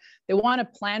about. They want to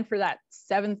plan for that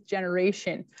 7th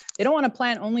generation. They don't want to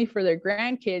plan only for their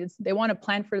grandkids. They want to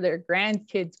plan for their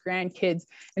grandkids.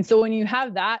 And so when you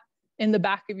have that in the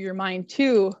back of your mind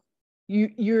too,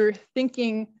 you're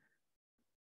thinking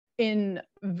in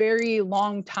very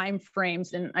long time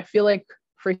frames. And I feel like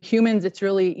for humans, it's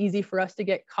really easy for us to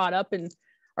get caught up, and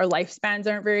our lifespans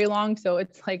aren't very long. So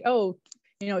it's like, oh,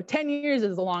 you know, 10 years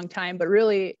is a long time, but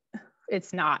really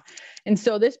it's not. And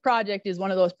so this project is one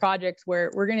of those projects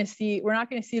where we're not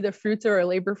going to see the fruits of our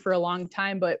labor for a long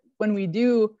time. But when we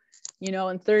do, you know,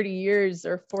 in 30 years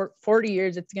or 40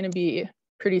 years, it's going to be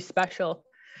pretty special.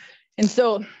 And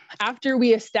so after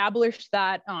we established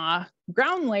that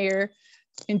ground layer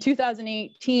in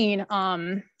 2018,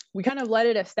 we kind of let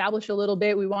it establish a little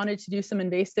bit. We wanted to do some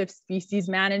invasive species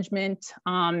management,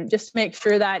 just to make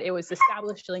sure that it was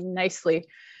establishing nicely.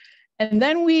 And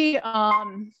then we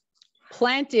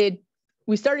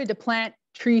started to plant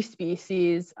tree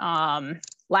species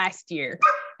last year.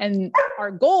 And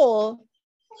our goal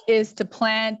is to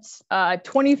plant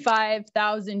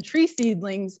 25,000 tree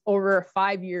seedlings over a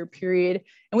 5-year period.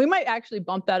 And we might actually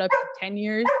bump that up to 10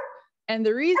 years. And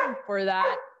the reason for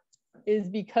that is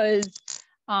because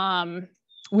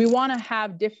we want to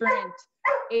have different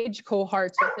age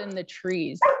cohorts within the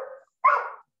trees.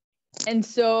 And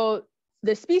so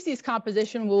the species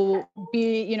composition will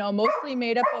be, you know, mostly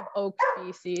made up of oak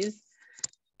species.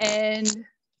 And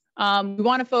we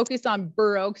want to focus on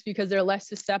bur oaks because they're less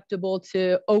susceptible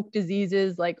to oak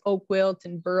diseases like oak wilt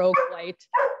and bur oak blight.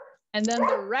 And then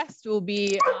the rest will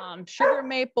be sugar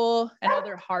maple and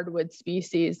other hardwood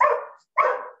species.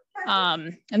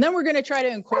 And then we're going to try to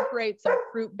incorporate some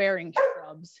fruit-bearing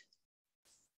shrubs.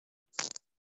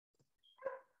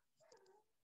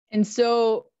 And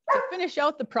so to finish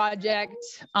out the project,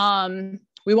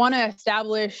 we want to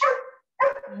establish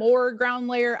more ground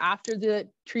layer after the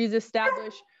trees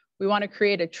established. We want to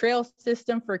create a trail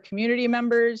system for community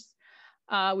members.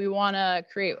 We want to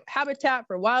create habitat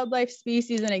for wildlife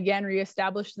species, and again,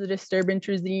 reestablish the disturbance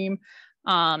regime.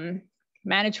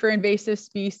 Manage for invasive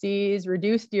species,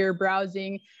 reduce deer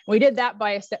browsing. We did that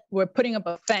by we're putting up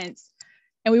a fence.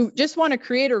 And we just want to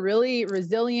create a really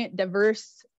resilient,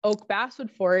 diverse oak basswood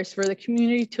forest for the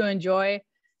community to enjoy,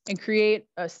 and create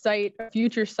a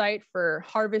future site for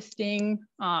harvesting,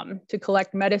 to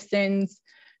collect medicines,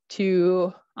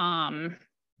 to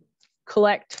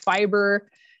collect fiber.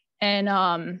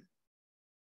 And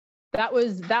that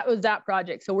was that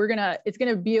project. So it's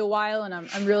gonna be a while, and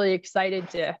I'm really excited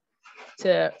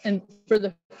and for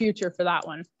the future for that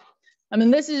one. I mean,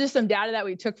 this is just some data that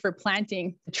we took for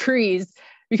planting trees,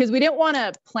 because we didn't want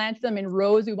to plant them in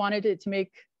rows. We wanted it to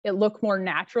make it look more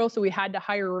natural. So we had to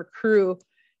hire a crew,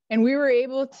 and we were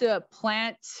able to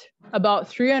plant about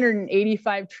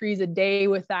 385 trees a day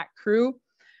with that crew.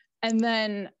 And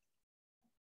then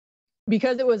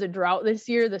because it was a drought this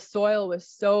year, the soil was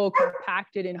so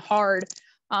compacted and hard.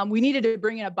 We needed to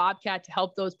bring in a bobcat to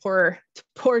help those poor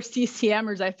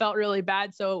CCMers. I felt really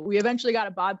bad. So we eventually got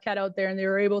a bobcat out there, and they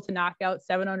were able to knock out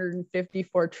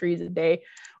 754 trees a day,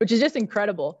 which is just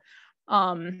incredible.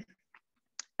 And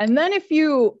then if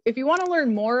you want to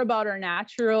learn more about our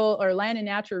land and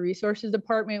natural resources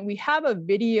department, we have a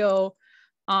video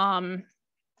on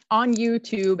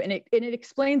YouTube, and it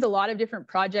explains a lot of different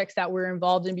projects that we're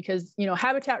involved in, because, you know,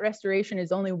 habitat restoration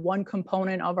is only one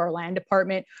component of our land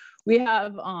department. We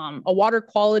have a water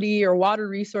quality or water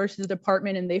resources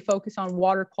department, and they focus on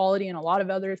water quality and a lot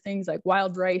of other things like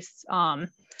wild rice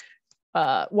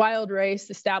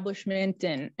establishment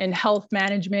and health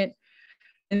management.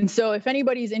 And so if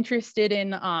anybody's interested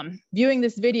in viewing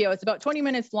this video, it's about 20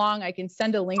 minutes long. I can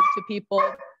send a link to people.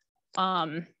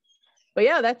 But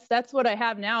yeah, that's what I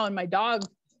have now. And my dog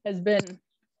has been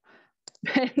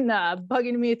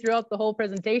bugging me throughout the whole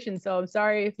presentation. So I'm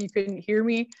sorry if you couldn't hear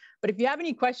me, but if you have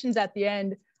any questions at the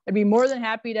end, I'd be more than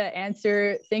happy to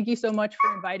answer. Thank you so much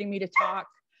for inviting me to talk.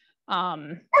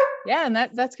 Yeah, and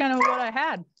that's kind of what I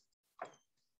had.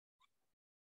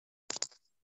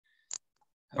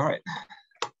 All right,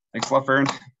 thanks a lot, Farron.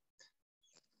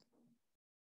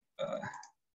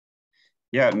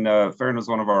 Yeah, and Farron was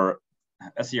one of our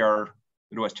SER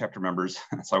Midwest chapter members.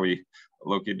 That's how we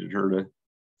located her to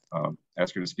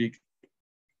ask her to speak.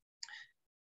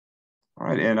 All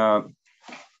right, and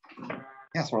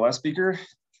yeah, so our last speaker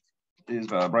is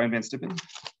Brian Van Stippen,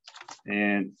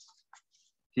 and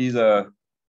he's a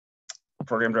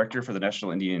program director for the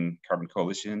National Indian Carbon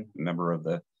Coalition, a member of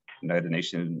the United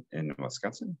Nations in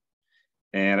Wisconsin.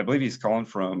 And I believe he's calling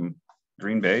from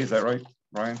Green Bay. Is that right,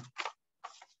 Brian?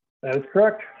 That is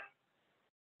correct.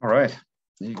 All right,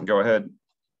 you can go ahead.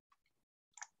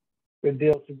 Good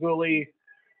deal, Saguli.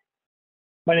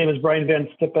 My name is Brian Van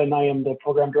Stippen. I am the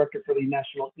program director for the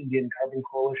National Indian Carbon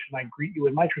Coalition. I greet you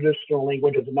in my traditional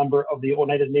language as a member of the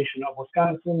United Nation of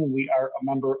Wisconsin. We are a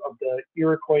member of the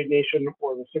Iroquois Nation,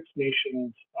 or the Six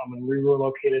Nations, and we were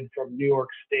located from New York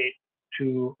State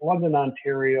to London,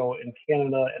 Ontario in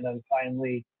Canada, and then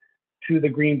finally to the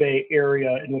Green Bay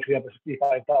area, in which we have a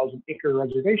 65,000 acre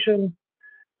reservation,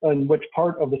 in which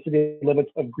part of the city limits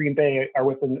of Green Bay are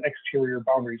within the exterior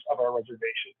boundaries of our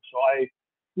reservation. So I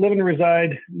live and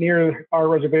reside near our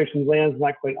reservation's lands,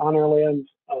 not quite on our lands,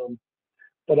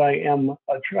 but I am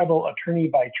a tribal attorney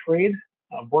by trade.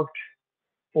 I've worked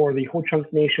for the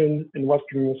Ho-Chunk Nation in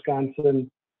western Wisconsin.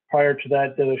 Prior to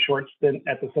that, did a short stint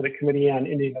at the Senate Committee on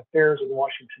Indian Affairs in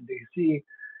Washington, D.C.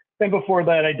 Then before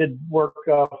that, I did work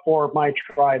for my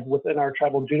tribe within our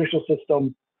tribal judicial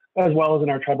system, as well as in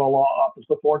our tribal law office,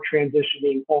 before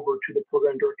transitioning over to the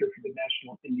program director for the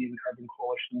National Indian Carbon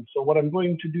Coalition. So what I'm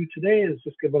going to do today is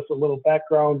just give us a little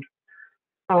background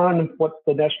on what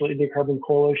the National Indian Carbon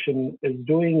Coalition is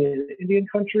doing in Indian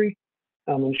country,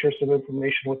 and share some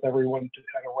information with everyone to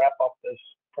kind of wrap up this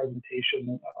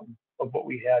presentation of what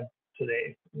we had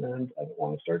today. And I don't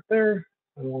want to start there.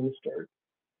 I want to start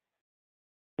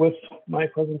with my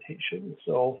presentation.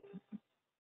 So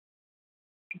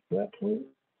get to that point.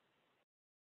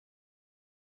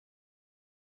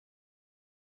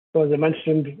 So as I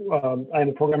mentioned, I'm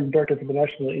the program director for the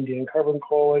National Indian Carbon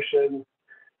Coalition.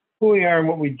 Who we are and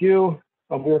what we do.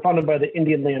 We were founded by the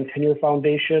Indian Land Tenure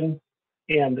Foundation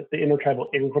and the Intertribal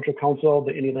Agricultural Council.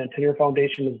 The Indian Land Tenure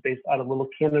Foundation is based out of Little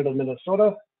Canada,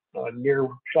 Minnesota, near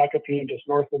Shakopee, just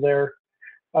north of there,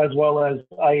 as well as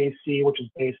IAC, which is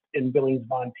based in Billings,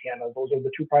 Montana. Those are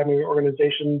the two primary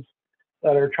organizations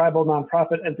that are tribal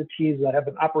nonprofit entities that have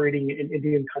been operating in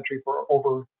Indian country for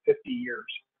over 50 years.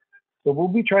 So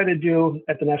what we try to do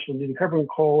at the National Indian Carbon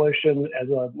Coalition as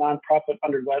a nonprofit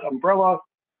under that umbrella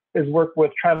is work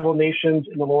with tribal nations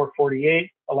in the lower 48,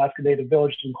 Alaska Native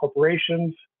villages and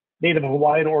corporations, Native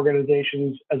Hawaiian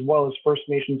organizations, as well as First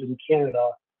Nations in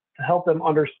Canada to help them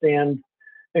understand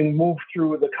and move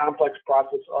through the complex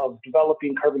process of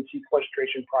developing carbon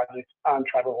sequestration projects on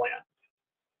tribal lands.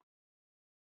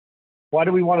 Why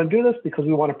do we want to do this? Because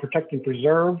we want to protect and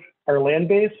preserve our land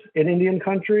base in Indian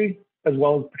country, as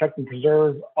well as protect and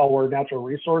preserve our natural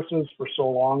resources. For so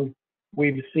long,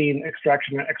 we've seen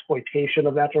extraction and exploitation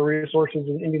of natural resources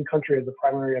in Indian country as the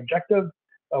primary objective,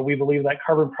 We believe that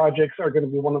carbon projects are going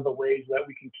to be one of the ways that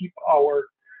we can keep our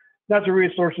natural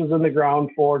resources in the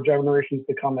ground for generations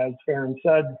to come. As Farron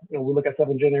said, we look at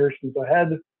 7 generations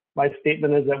ahead. My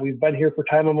statement is that we've been here for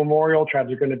time immemorial.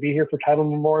 Tribes are going to be here for time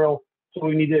immemorial. So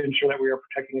we need to ensure that we are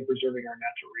protecting and preserving our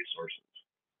natural resources.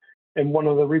 And one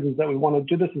of the reasons that we want to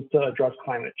do this is to address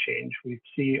climate change. We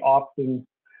see often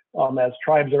as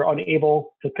tribes are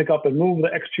unable to pick up and move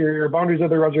the exterior boundaries of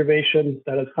their reservation,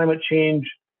 that as climate change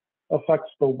affects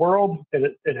the world,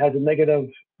 it has a negative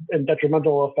and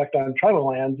detrimental effect on tribal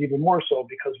lands, even more so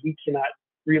because we cannot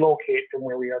relocate from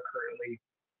where we are currently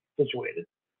situated.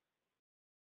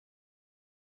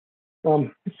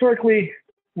 Historically,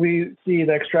 we see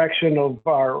the extraction of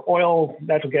our oil,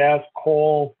 natural gas,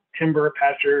 coal, timber,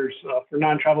 pastures for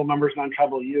non-tribal members,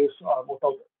 non-tribal use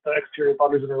without the exterior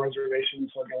boundaries of our reservation.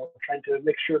 So again, we're trying to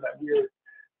make sure that we're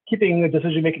keeping the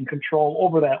decision-making control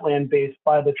over that land base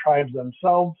by the tribes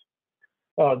themselves.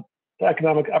 The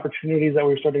economic opportunities that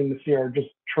we're starting to see are just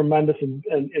tremendous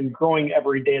and growing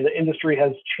every day. The industry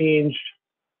has changed.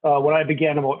 When I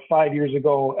began about 5 years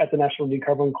ago at the National Indian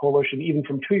Carbon Coalition, even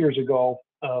from 2 years ago,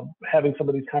 having some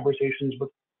of these conversations with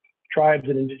tribes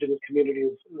and indigenous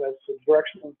communities, that's the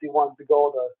direction we wanted to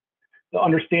go, the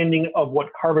understanding of what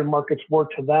carbon markets were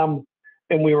to them.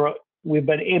 And we've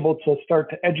been able to start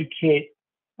to educate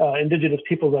indigenous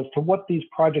peoples as to what these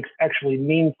projects actually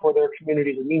mean for their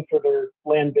communities and mean for their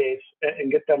land base,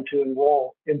 and get them to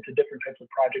enroll into different types of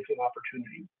projects and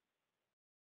opportunities.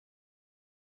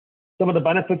 Some of the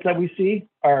benefits that we see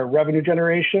are revenue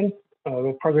generation,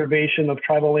 the preservation of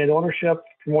tribal land ownership,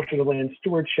 promotion of land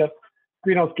stewardship,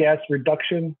 greenhouse gas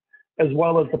reduction, as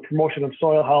well as the promotion of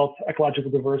soil health,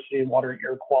 ecological diversity, and water and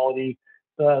air quality.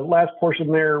 The last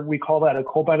portion there, we call that a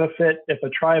co-benefit. If a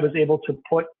tribe is able to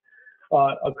put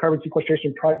a carbon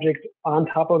sequestration project on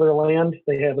top of their land,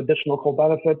 they have additional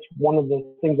co-benefits. One of the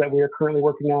things that we are currently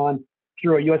working on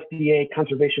through a USDA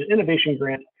Conservation Innovation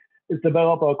Grant is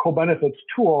develop a co-benefits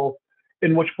tool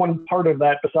in which one part of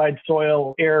that, besides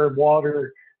soil, air,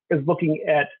 water, is looking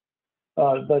at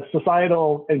the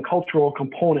societal and cultural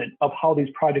component of how these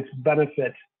projects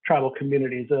benefit tribal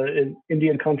communities. In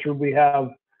Indian country, we have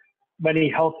many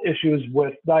health issues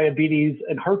with diabetes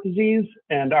and heart disease,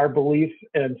 and our belief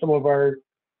and some of our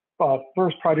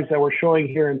first projects that we're showing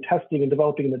here and testing and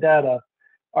developing the data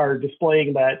are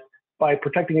displaying that by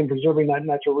protecting and preserving that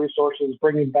natural resources,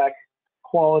 bringing back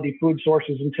quality food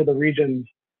sources into the regions,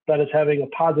 that is having a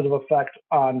positive effect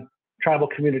on tribal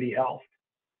community health.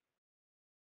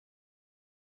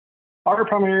 Our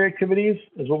primary activities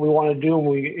is what we want to do when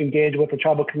we engage with the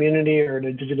tribal community or the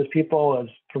indigenous people, is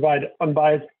provide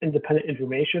unbiased, independent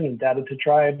information and data to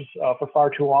tribes. For far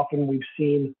too often, we've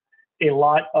seen a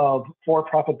lot of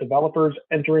for-profit developers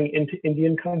entering into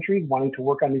Indian country, wanting to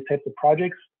work on these types of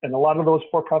projects. And a lot of those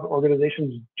for-profit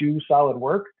organizations do solid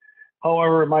work.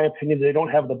 However, in my opinion, they don't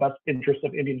have the best interest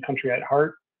of Indian country at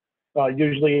heart.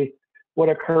 Usually what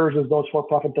occurs is those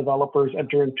for-profit developers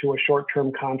enter into a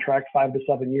short-term contract, 5 to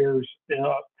 7 years,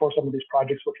 for some of these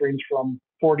projects, which range from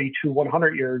 40 to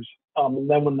 100 years. And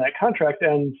then when that contract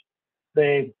ends,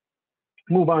 they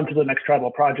move on to the next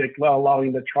tribal project,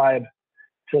 allowing the tribe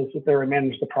to sit there and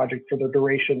manage the project for the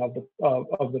duration of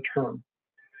the term.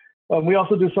 We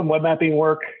also do some web mapping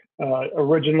work.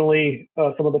 Originally,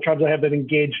 some of the tribes I have been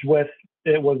engaged with,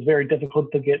 it was very difficult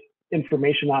to get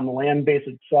information on the land base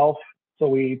itself. So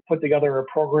we put together a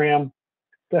program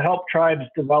to help tribes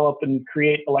develop and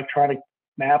create electronic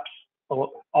maps.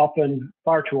 Often,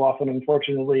 far too often,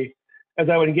 unfortunately, as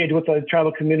I would engage with the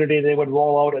tribal community, they would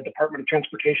roll out a Department of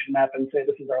Transportation map and say,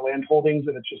 this is our land holdings,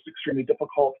 and it's just extremely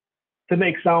difficult to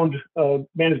make sound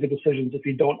management decisions if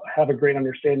you don't have a great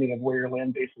understanding of where your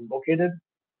land base is located.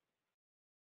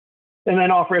 And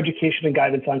then offer education and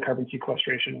guidance on carbon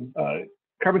sequestration.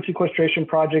 Carbon sequestration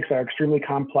projects are extremely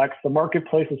complex. The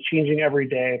marketplace is changing every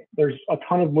day. There's a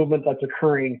ton of movement that's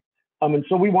occurring. And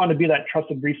so we want to be that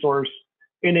trusted resource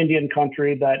in Indian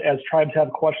country, that as tribes have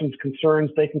questions,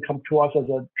 concerns, they can come to us as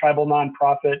a tribal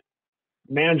nonprofit,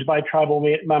 managed by tribal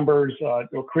members,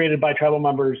 or created by tribal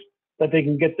members, that they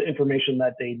can get the information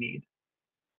that they need.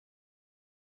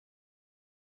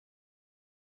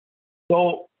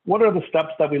 So what are the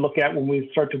steps that we look at when we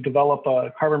start to develop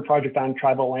a carbon project on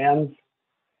tribal lands?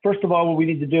 First of all, what we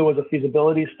need to do is a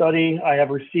feasibility study. I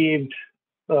have received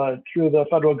through the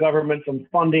federal government some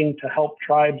funding to help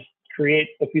tribes create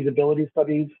the feasibility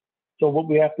studies. So what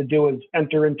we have to do is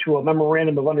enter into a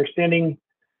memorandum of understanding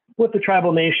with the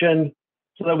tribal nation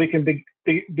so that we can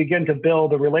begin to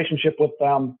build a relationship with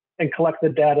them and collect the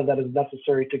data that is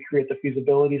necessary to create the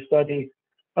feasibility study.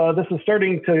 This is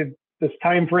starting to this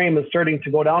time frame is starting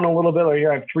to go down a little bit. Like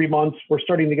here I have 3 months. We're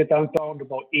starting to get down to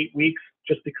about 8 weeks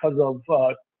just because of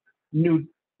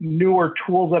newer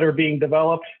tools that are being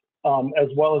developed, as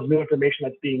well as new information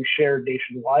that's being shared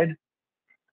nationwide.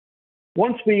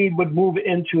 Once we would move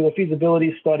into a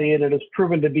feasibility study and it is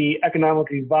proven to be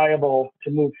economically viable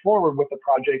to move forward with the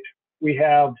project, we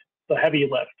have the heavy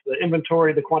lift, the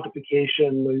inventory, the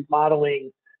quantification, the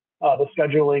modeling, the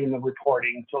scheduling, and the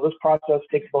reporting. So this process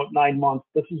takes about 9 months.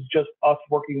 This is just us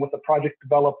working with the project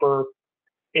developer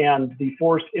and the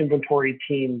forest inventory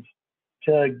teams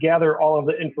to gather all of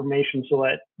the information so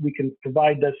that we can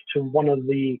provide this to one of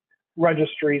the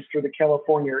registries through the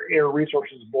California Air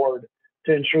Resources Board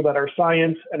to ensure that our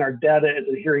science and our data is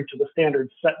adhering to the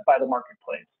standards set by the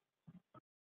marketplace.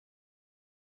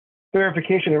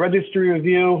 Verification and registry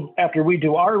review. After we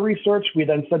do our research, we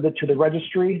then send it to the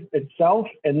registry itself,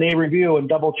 and they review and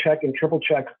double check and triple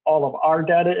check all of our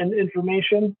data and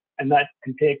information. And that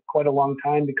can take quite a long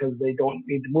time because they don't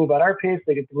need to move at our pace,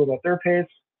 they get to move at their pace.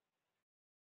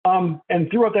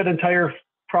 And throughout that entire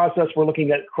process, we're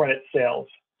looking at credit sales.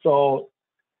 So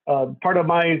part of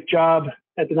my job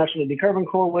at the National Indian Carbon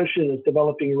Coalition is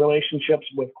developing relationships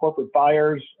with corporate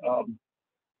buyers,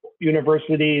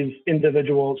 universities,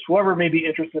 individuals, whoever may be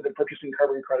interested in purchasing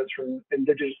carbon credits from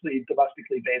indigenously,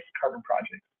 domestically based carbon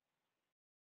projects.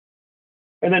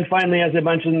 And then finally, as I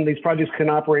mentioned, these projects can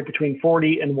operate between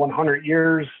 40 and 100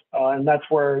 years. And that's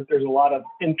where there's a lot of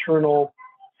internal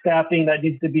staffing that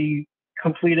needs to be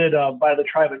completed by the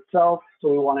tribe itself.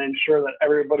 So we want to ensure that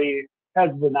everybody has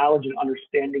the knowledge and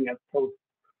understanding as to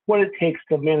what it takes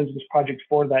to manage this project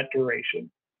for that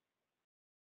duration.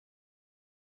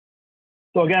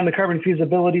 So again, the carbon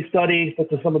feasibility study, this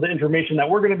is some of the information that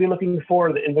we're going to be looking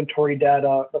for: the inventory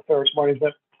data, the forest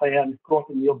management plan, growth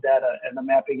and yield data, and the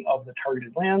mapping of the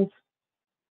targeted lands.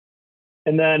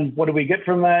 And then what do we get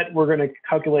from that? We're going to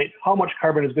calculate how much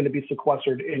carbon is going to be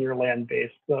sequestered in your land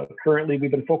base. Currently, we've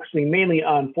been focusing mainly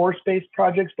on forest-based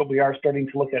projects, but we are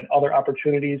starting to look at other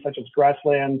opportunities such as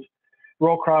grasslands,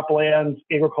 row crop lands,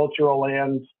 agricultural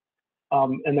lands,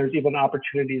 and there's even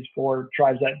opportunities for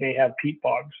tribes that may have peat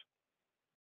bogs.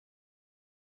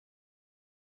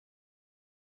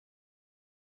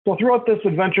 So throughout this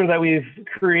adventure that we've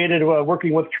created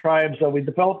working with tribes, we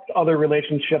developed other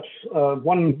relationships.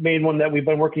 One main one that we've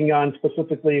been working on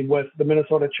specifically with the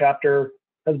Minnesota chapter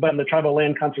has been the Tribal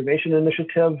Land Conservation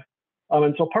Initiative.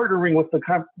 And so partnering with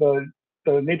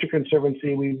the Nature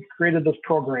Conservancy, we've created this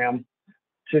program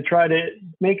to try to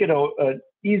make it an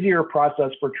easier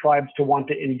process for tribes to want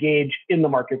to engage in the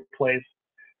marketplace.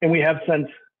 And we have since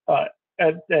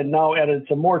and now added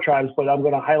some more tribes, but I'm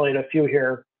going to highlight a few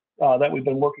here that we've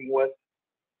been working with.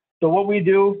 So what we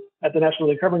do at the National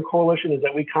Indian Carbon Coalition is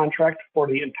that we contract for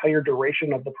the entire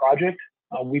duration of the project.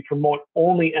 We promote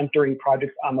only entering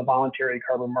projects on the voluntary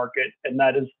carbon market, and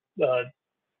that is,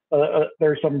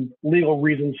 there's some legal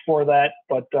reasons for that,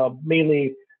 but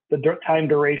mainly the time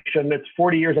duration. It's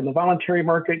 40 years on the voluntary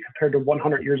market compared to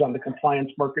 100 years on the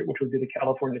compliance market, which would be the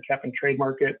California cap and trade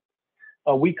market.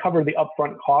 We cover the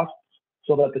upfront costs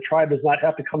so that the tribe does not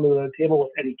have to come to the table with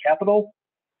any capital.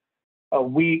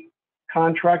 We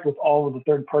contract with all of the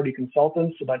third-party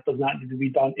consultants, so that does not need to be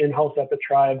done in-house at the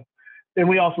tribe. And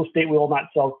we also state we will not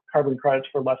sell carbon credits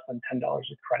for less than $10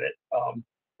 a credit.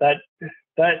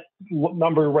 That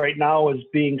number right now is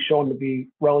being shown to be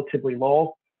relatively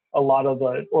low. A lot of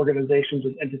the organizations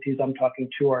and entities I'm talking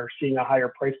to are seeing a higher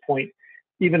price point,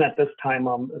 even at this time,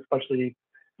 especially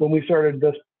when we started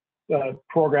this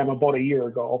program about a year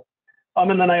ago.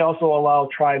 And then I also allow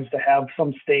tribes to have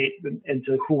some state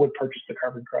into who would purchase the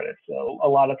carbon credits. So a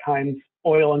lot of times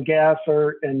oil and gas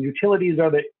and utilities are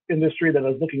the industry that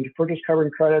is looking to purchase carbon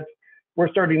credits. We're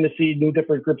starting to see new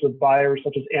different groups of buyers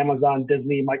such as Amazon,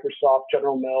 Disney, Microsoft,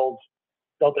 General Mills,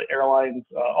 Delta Airlines,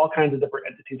 all kinds of different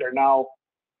entities are now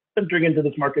entering into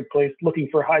this marketplace looking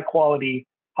for high quality,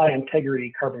 high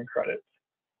integrity carbon credits.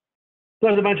 So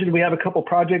as I mentioned, we have a couple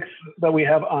projects that we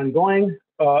have ongoing.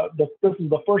 This is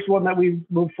the first one that we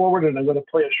moved forward, and I'm going to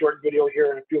play a short video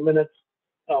here in a few minutes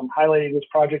highlighting this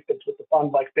project. That's with the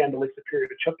Fond du Lac Band of Lake Superior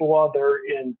to Chippewa. They're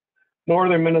in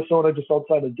northern Minnesota, just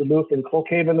outside of Duluth and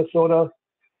Cloquet, Minnesota.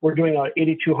 We're doing an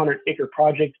 8,200 acre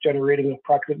project generating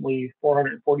approximately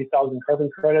 440,000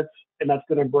 carbon credits, and that's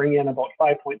going to bring in about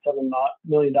 $5.7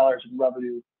 million in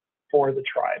revenue for the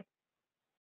tribe.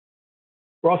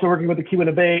 We're also working with the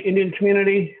Keweenaw Bay Indian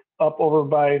community up over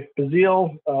by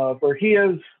Bazille, where he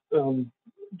is,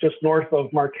 just north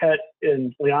of Marquette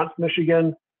in Leonce,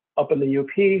 Michigan, up in the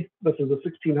UP. This is a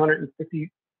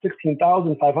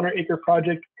 16,500 acre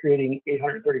project, creating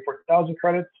 834,000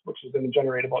 credits, which is going to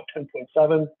generate about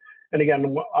 10.7 And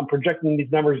again, I'm projecting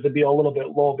these numbers to be a little bit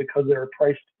low because they're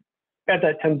priced at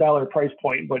that $10 price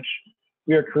point, which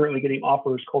we are currently getting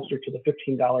offers closer to the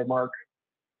 $15 mark.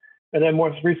 And then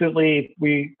most recently,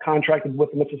 we contracted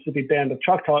with the Mississippi Band of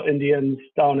Choctaw Indians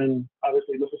down in,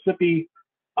 obviously, Mississippi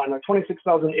on a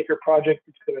 26,000 acre project.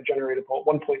 It's going to generate about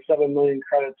 1.7 million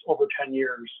credits over 10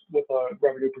 years with a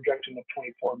revenue projection of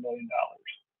 $24 million.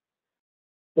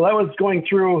 So that was going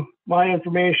through my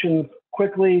information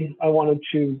quickly. I wanted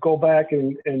to go back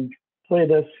and play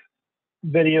this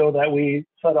video that we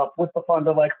set up with the Fond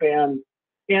du Lac Band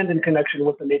and in connection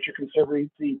with the Nature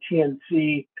Conservancy.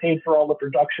 TNC paid for all the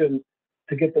production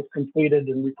to get this completed,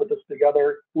 and we put this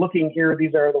together. Looking here,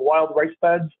 these are the wild rice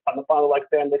beds on the Fond du Lac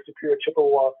Band Lake Superior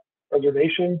Chippewa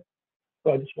Reservation.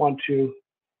 So I just want to.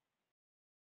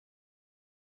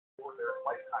 For their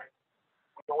lifetime,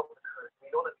 we know what's occurred.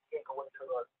 We know that you can't go into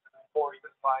the forest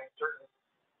and find certain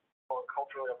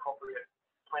culturally appropriate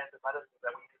plants and medicines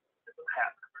that we did in the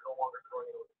past because we're no longer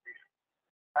growing in those regions.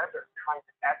 They're trying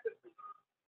to actively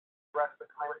address the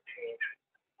climate change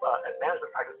and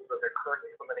management practices that they're currently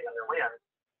implementing on their land.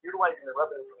 Utilizing the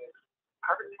revenue from these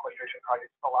carbon sequestration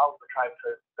projects allows the tribe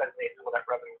to designate some of that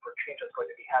revenue for change that's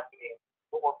going to be happening,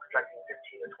 what we're projecting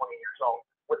 15 to 20 years old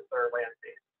with their land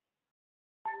base.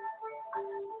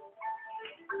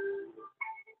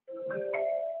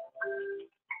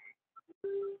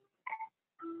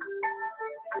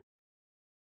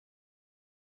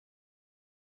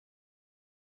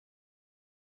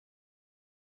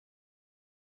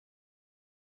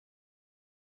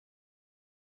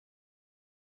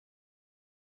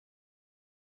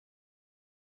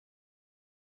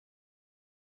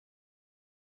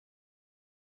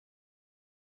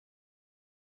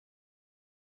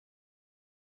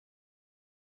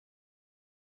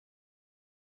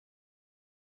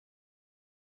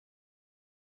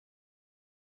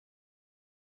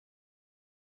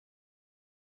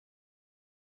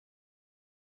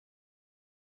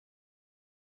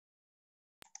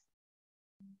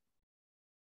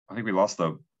 I think we lost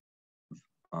the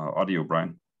audio,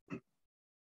 Brian.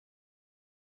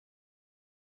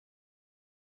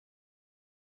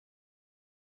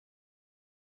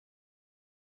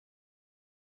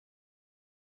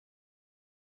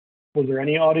 Was there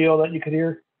any audio that you could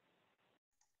hear?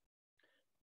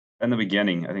 In the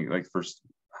beginning, I think like first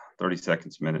 30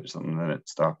 seconds, minute or something, then it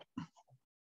stopped.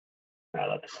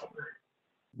 That's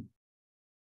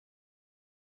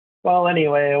well,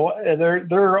 anyway,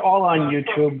 they're all on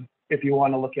YouTube if you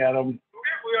want to look at them.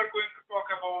 We are going to talk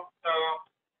about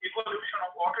evolution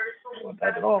of water resources.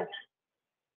 At all.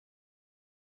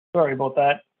 Sorry about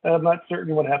that. I'm not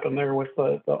certain what happened there with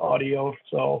the audio.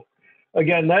 So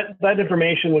again, that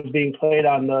information was being played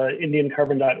on the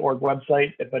IndianCarbon.org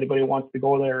website if anybody wants to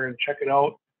go there and check it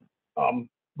out.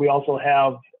 We also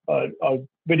have a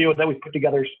video that we put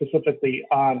together specifically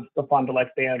on the Fond du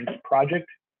Lac Band project.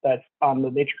 That's on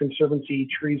the Nature Conservancy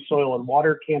Trees, Soil, and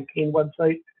Water campaign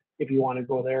website if you want to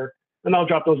go there. And I'll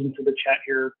drop those into the chat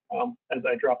here as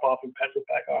I drop off and pass it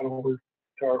back on over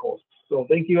to our hosts. So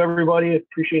thank you, everybody.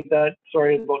 Appreciate that.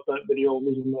 Sorry about that video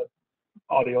losing the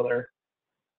audio there.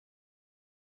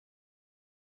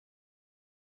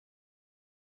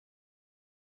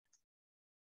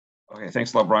 Okay,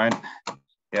 thanks a lot, Brian.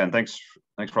 Yeah, and thanks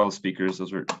for all the speakers.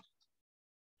 Those were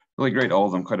really great, all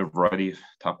of them, quite a variety of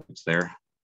topics there,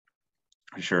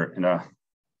 for sure. And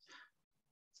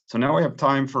so now we have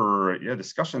time for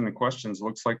discussion and questions. It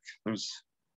looks like there's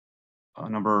a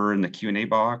number in the Q&A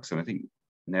box, and I think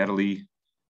Natalie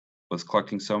was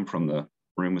collecting some from the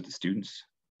room with the students.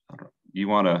 You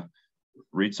want to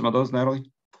read some of those,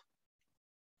 Natalie?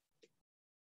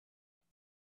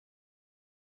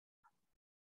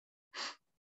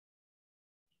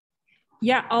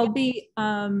 Yeah, I'll be.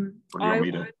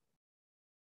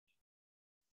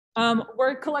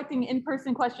 We're collecting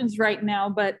in-person questions right now,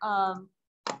 but I'll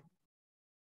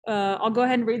go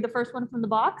ahead and read the first one from the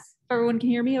box. Everyone can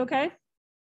hear me okay?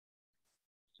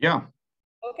 Yeah.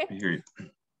 Okay. I hear you.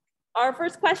 Our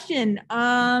first question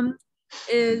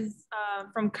is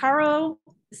from Caro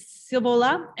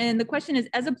Silvola, and the question is,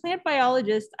 as a plant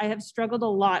biologist, I have struggled a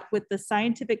lot with the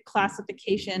scientific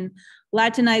classification,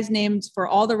 Latinized names for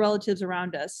all the relatives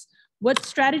around us. What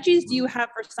strategies do you have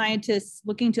for scientists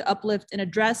looking to uplift and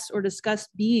address or discuss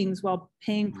beings while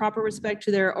paying proper respect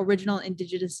to their original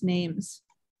indigenous names?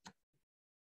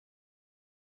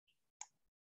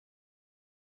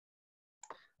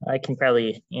 I can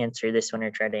probably answer this one or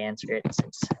try to answer it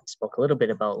since I spoke a little bit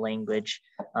about language.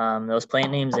 Those plant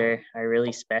names are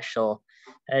really special.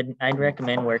 I'd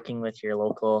recommend working with your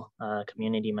local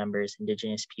community members,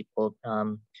 Indigenous people.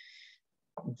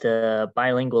 the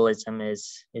bilingualism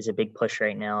is a big push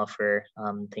right now for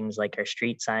things like our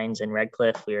street signs in Red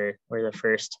Cliff. We're the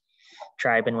first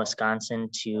tribe in Wisconsin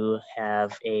to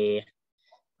have a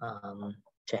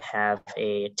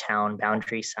town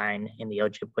boundary sign in the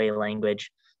Ojibwe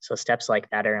language. So steps like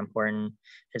that are important.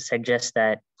 It suggests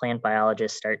that plant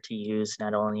biologists start to use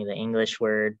not only the English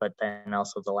word, but then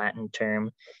also the Latin term,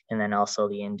 and then also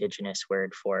the Indigenous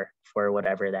word for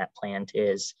whatever that plant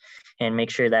is, and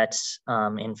make sure that's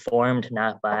informed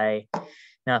not by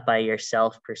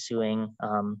yourself pursuing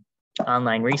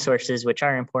online resources, which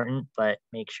are important, but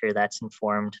make sure that's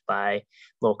informed by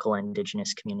local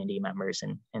Indigenous community members,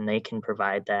 and they can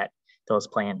provide those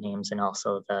plant names and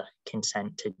also the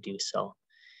consent to do so.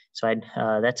 So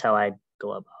that's how I'd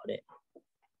go about it.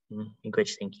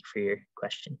 Miigwech, thank you for your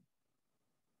question.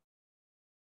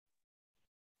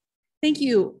 Thank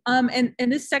you. And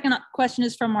this second question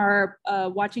is from our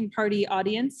watching party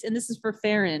audience, and this is for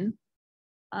Farron.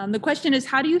 The question is,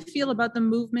 how do you feel about the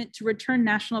movement to return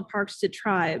national parks to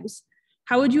tribes?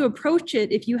 How would you approach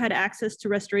it if you had access to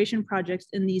restoration projects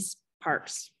in these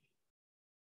parks?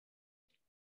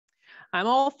 I'm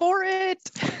all for it.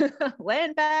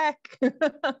 Land back.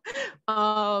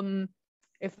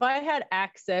 If I had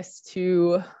access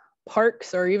to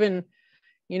parks or even,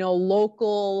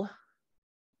 local,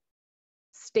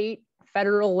 state,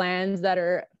 federal lands that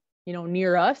are,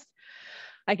 near us,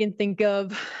 I can think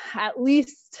of at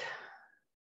least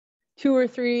 2 or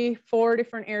 3, 4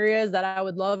 different areas that I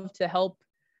would love to help,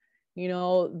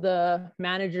 the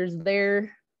managers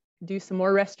there do some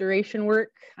more restoration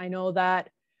work. I know that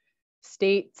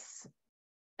states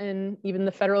and even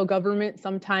the federal government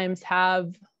sometimes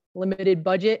have limited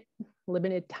budget,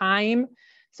 limited time.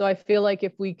 So I feel like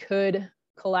if we could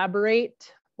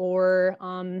collaborate or,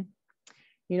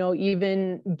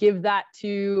 even give that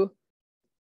to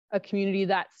a community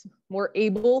that's more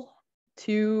able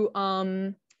to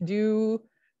do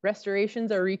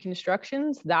restorations or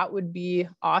reconstructions, that would be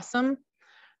awesome.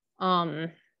 Yeah,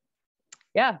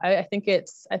 I think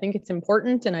it's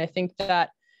important, and I think that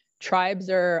tribes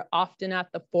are often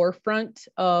at the forefront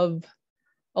of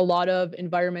a lot of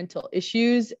environmental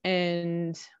issues,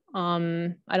 and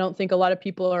I don't think a lot of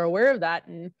people are aware of that,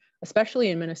 and especially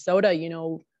in Minnesota,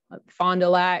 Fond du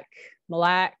Lac, Mille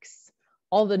Lacs,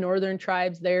 all the northern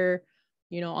tribes there,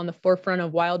 on the forefront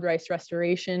of wild rice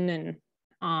restoration,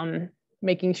 and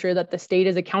making sure that the state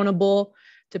is accountable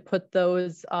to put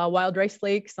those wild rice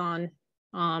lakes on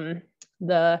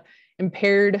the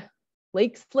impaired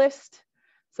lakes list.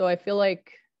 So I feel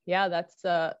like, yeah, that's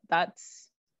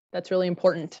really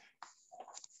important.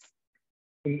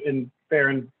 And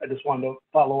Farron, I just wanted to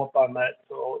follow up on that.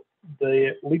 So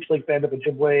the Leech Lake Band of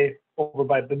Ojibwe over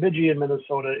by Bemidji in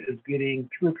Minnesota is getting,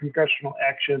 through congressional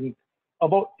action,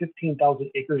 about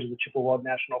 15,000 acres of the Chippewa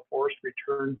National Forest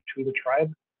returned to the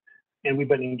tribe. And we've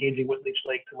been engaging with Leech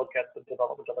Lake to look at the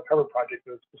development of a covered project,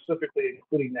 but specifically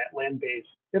including that land base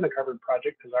in the covered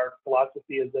project, because our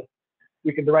philosophy is that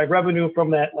we can derive revenue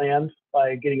from that land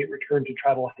by getting it returned to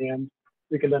tribal hands.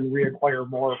 We can then reacquire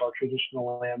more of our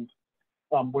traditional lands.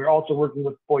 We're also working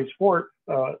with Boys Fort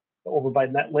over by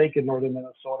Net Lake in northern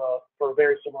Minnesota for a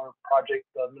very similar project.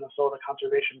 The Minnesota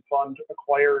Conservation Fund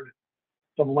acquired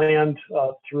some land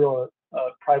through a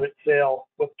private sale,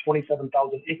 with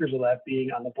 27,000 acres of that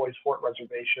being on the Boys Fort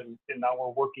Reservation. And now we're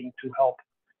working to help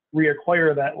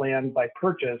reacquire that land by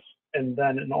purchase, and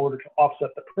then in order to offset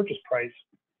the purchase price,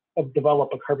 develop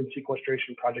a carbon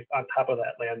sequestration project on top of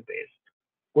that land base.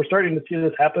 We're starting to see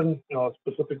this happen,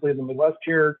 specifically in the Midwest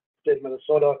here, state of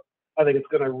Minnesota. I think it's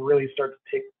going to really start to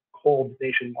take hold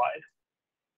nationwide.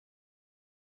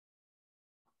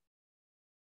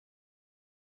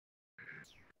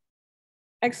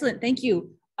 Excellent, thank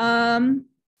you. Here's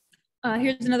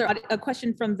another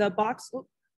question from the box.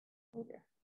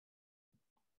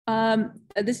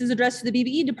 This is addressed to the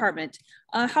BBE department.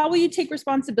 How will you take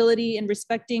responsibility in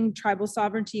respecting tribal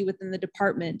sovereignty within the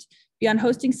department? Beyond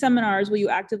hosting seminars, will you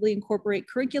actively incorporate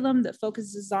curriculum that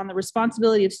focuses on the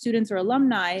responsibility of students or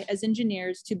alumni as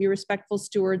engineers to be respectful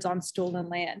stewards on stolen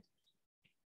land?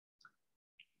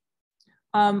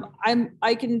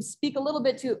 I can speak a little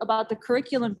bit about the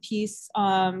curriculum piece.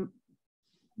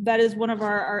 That is one of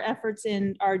our efforts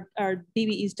in our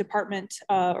BBE's department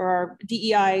or our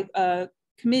DEI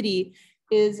committee,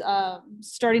 is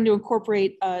starting to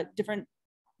incorporate different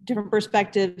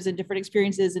perspectives and different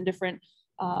experiences and different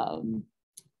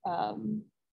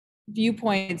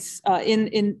viewpoints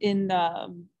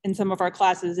in some of our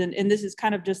classes, and this is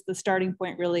kind of just the starting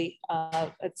point, really,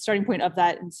 starting point of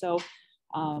that. And so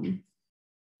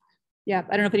yeah,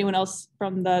 I don't know if anyone else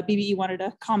from the BBE wanted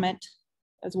to comment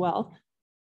as well.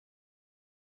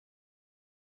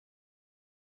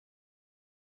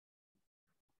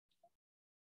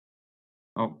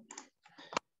 Oh,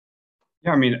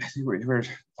 yeah, I mean, I think we're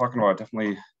talking about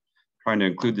definitely trying to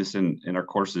include this in our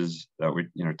courses that we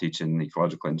teach in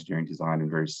ecological engineering design and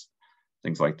various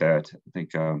things like that. I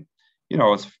think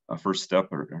it's a first step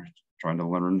or trying to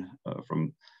learn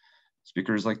from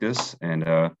speakers like this. And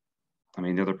I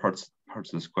mean, the other parts of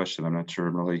this question, I'm not sure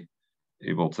I'm really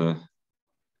able to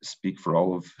speak for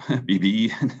all of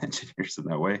BBE and engineers in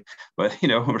that way, but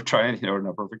we're trying. We're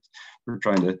not perfect. We're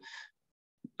trying to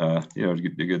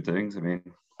do good things. I mean,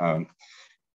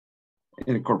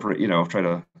 incorporate. Try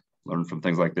to learn from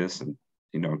things like this and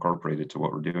incorporate it to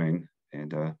what we're doing.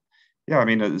 And yeah, I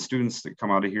mean, the students that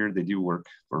come out of here, they do work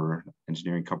for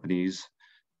engineering companies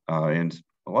and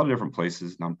a lot of different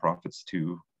places, nonprofits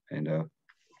too, and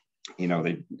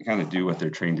they kind of do what they're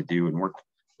trained to do and work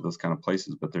for those kind of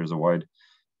places. But there's a wide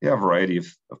variety of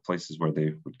places where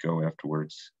they would go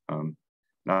afterwards. I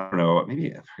don't know,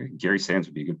 maybe Gary Sands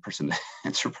would be a good person to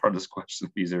answer part of this question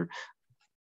if he's there.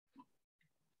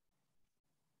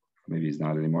 Maybe he's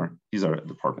not anymore. He's our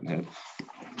department head.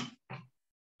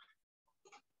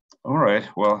 All right,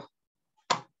 well.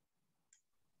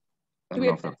 Do we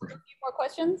have a few more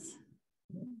questions?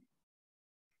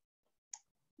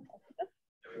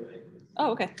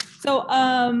 Oh, okay. So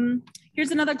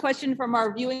here's another question from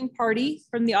our viewing party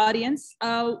from the audience.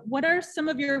 What are some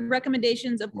of your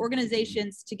recommendations of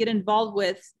organizations to get involved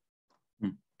with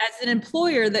as an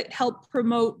employer that help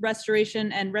promote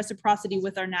restoration and reciprocity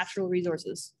with our natural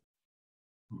resources?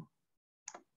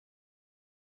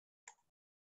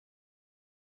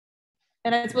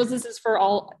 And I suppose this is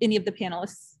for any of the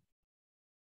panelists.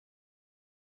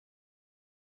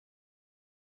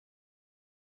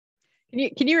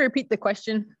 Can you repeat the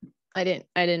question? I didn't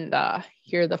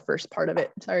hear the first part of it.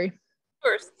 Sorry.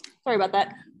 First, sorry about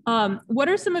that. What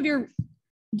are some of do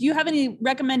you have any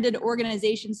recommended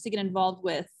organizations to get involved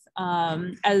with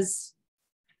as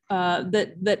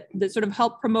that sort of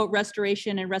help promote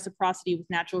restoration and reciprocity with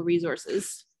natural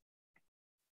resources?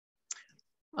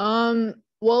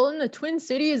 Well, in the Twin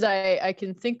Cities, I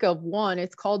can think of one.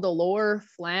 It's called the Lower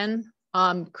Flan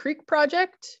Creek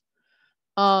Project,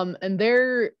 and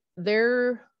they're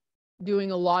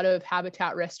doing a lot of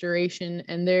habitat restoration,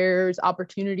 and there's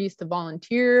opportunities to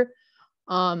volunteer.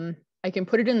 I can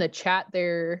put it in the chat,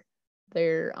 their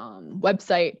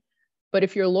website, but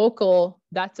if you're local,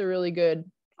 that's a really good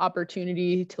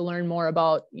opportunity to learn more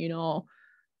about,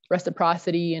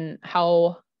 reciprocity and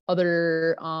how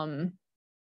other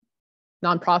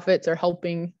nonprofits are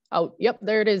helping out. Yep,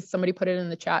 there it is. Somebody put it in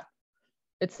the chat.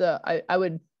 It's I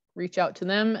would reach out to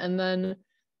them. And then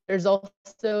there's also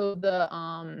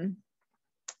the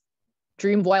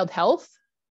Dream Wild Health,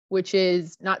 which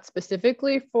is not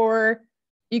specifically for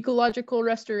ecological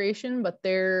restoration, but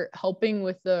they're helping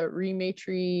with the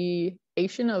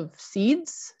rematriation of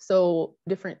seeds. So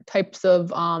different types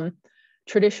of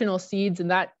traditional seeds,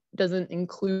 and that doesn't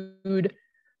include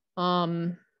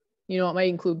it might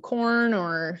include corn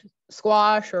or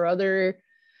squash or other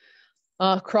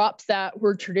crops that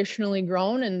were traditionally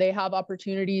grown, and they have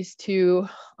opportunities to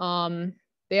volunteer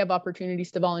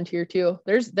too.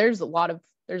 There's a lot of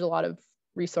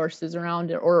resources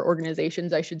around, or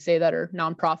organizations, I should say, that are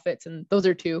nonprofits, and those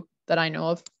are two that I know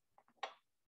of.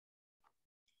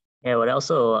 Yeah, I would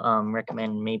also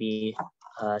recommend maybe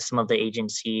some of the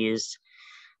agencies.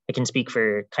 I can speak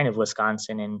for kind of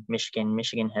Wisconsin and Michigan.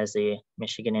 Michigan has the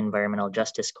Michigan Environmental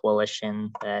Justice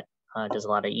Coalition that does a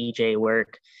lot of EJ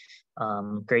work.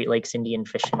 Great Lakes Indian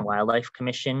Fish and Wildlife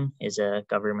Commission is a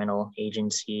governmental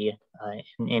agency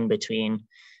in between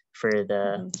for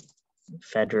the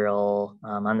federal,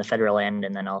 on the federal end,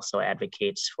 and then also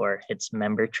advocates for its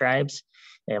member tribes.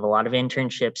 They have a lot of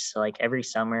internships, like every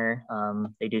summer.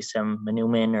 They do some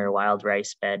manoomin or wild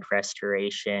rice bed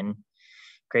restoration.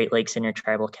 Great Lakes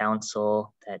Intertribal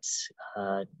Council, that's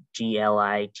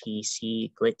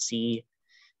GLITC, GLITC.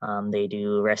 They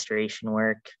do restoration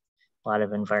work, a lot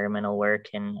of environmental work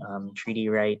and treaty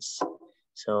rights.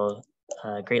 So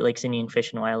Great Lakes Indian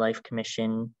Fish and Wildlife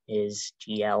Commission is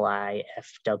glifwc.org,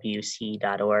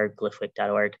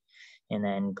 glifwic.org, and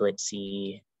then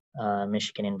GLITC,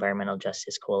 Michigan Environmental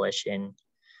Justice Coalition.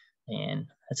 And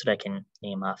that's what I can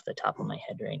name off the top of my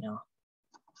head right now.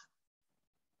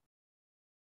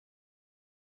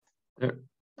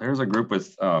 There's a group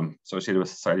associated with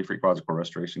Society for Ecological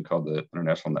Restoration called the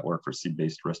International Network for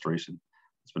Seed-Based Restoration.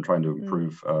 It's been trying to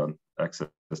improve access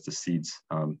to seeds.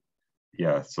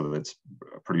 So that's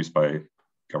produced by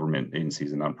government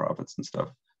agencies and nonprofits and stuff.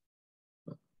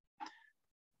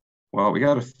 Well, we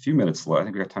got a few minutes left. I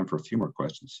think we got time for a few more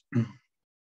questions.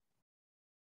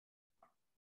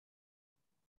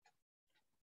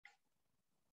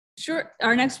 Sure.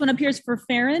 Our next one appears for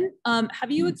Farron. Have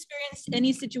you experienced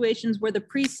any situations where the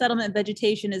pre-settlement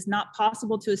vegetation is not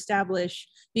possible to establish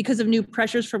because of new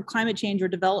pressures from climate change or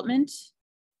development?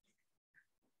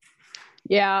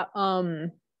 Yeah,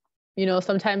 you know,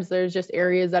 sometimes there's just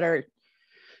areas that are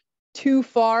too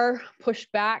far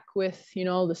pushed back with, you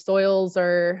know, the soils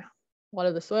are, a lot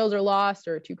of the soils are lost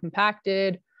or too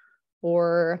compacted,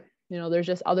 or, you know, there's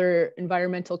just other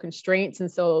environmental constraints.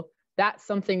 And so that's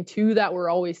something too that we're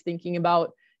always thinking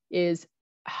about, is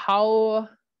how,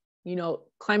 you know,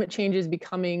 climate change is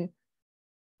becoming,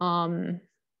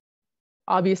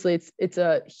 obviously it's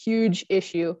a huge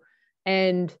issue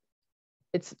and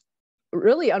it's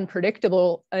really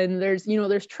unpredictable. And there's, you know,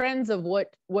 there's trends of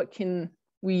what can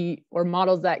we, or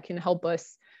models that can help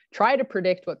us try to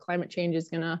predict what climate change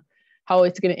is how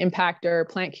it's gonna impact our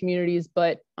plant communities.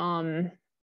 But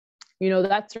you know,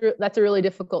 that's a really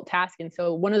difficult task. And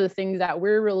so one of the things that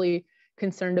we're really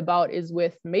concerned about is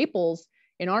with maples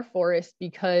in our forest,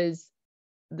 because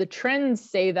the trends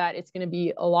say that it's going to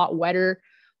be a lot wetter,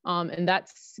 and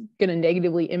that's going to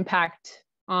negatively impact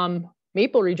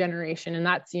maple regeneration. And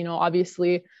that's, you know,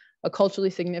 obviously a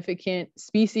culturally significant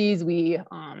species. We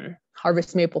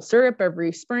harvest maple syrup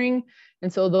every spring.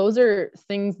 And so those are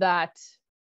things that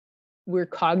we're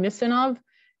cognizant of.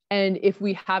 And if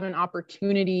we have an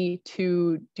opportunity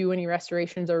to do any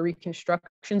restorations or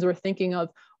reconstructions, we're thinking of,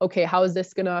 okay, how is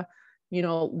this gonna, you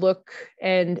know, look?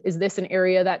 And is this an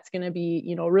area that's gonna be,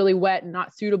 you know, really wet and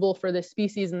not suitable for this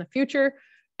species in the future?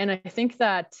 And I think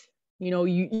that, you know,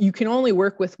 you can only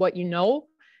work with what you know,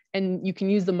 and you can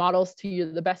use the models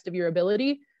to the best of your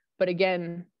ability. But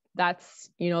again, that's,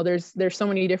 you know, there's so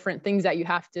many different things that you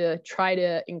have to try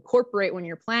to incorporate when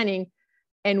you're planning.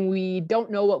 And we don't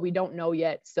know what we don't know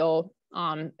yet. So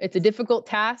it's a difficult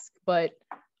task, but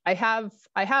I have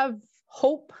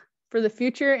hope for the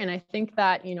future. And I think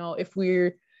that, you know, if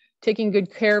we're taking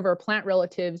good care of our plant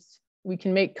relatives, we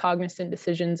can make cognizant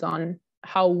decisions on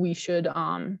how we should,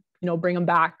 you know, bring them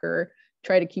back or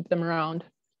try to keep them around.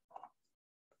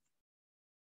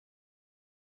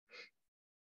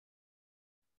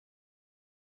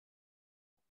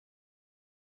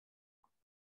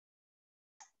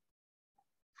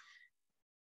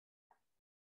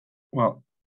 Well,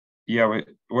 yeah, I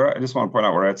just want to point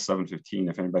out we're at 7:15.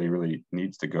 If anybody really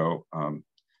needs to go,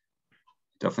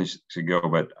 definitely should go.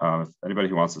 But if anybody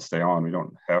who wants to stay on, we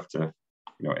don't have to,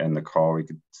 you know, end the call. We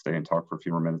could stay and talk for a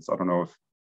few more minutes. I don't know if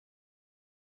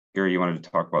Gary, you wanted to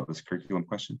talk about this curriculum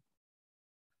question.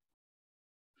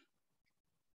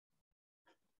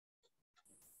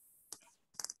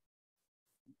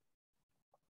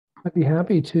 I'd be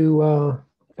happy to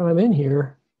chime in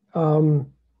here.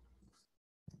 Am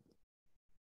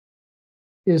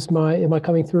I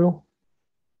coming through?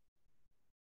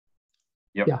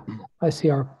 Yep. Yeah, I see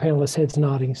our panelists' heads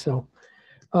nodding. So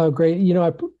great. You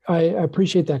know, I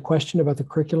appreciate that question about the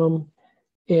curriculum.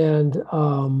 And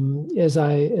as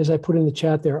I put in the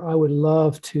chat there, I would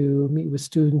love to meet with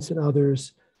students and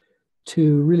others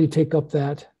to really take up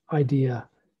that idea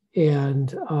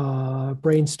and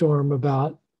brainstorm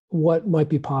about what might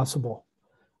be possible.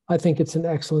 I think it's an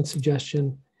excellent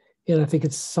suggestion. And I think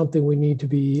it's something we need to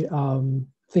be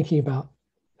thinking about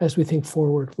as we think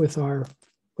forward with our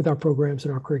programs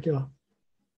and our curricula.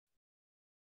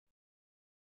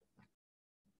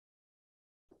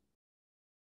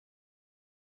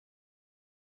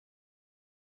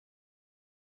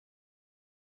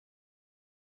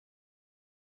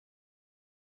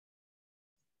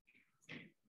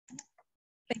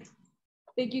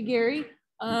 Thank you, Gary.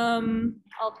 I'll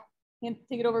take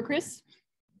it over, Chris.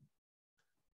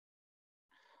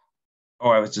 Oh,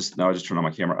 I was just turning on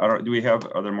my camera. Are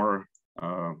there more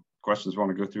questions we want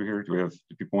to go through here? Do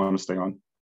people want to stay on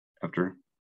after?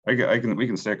 We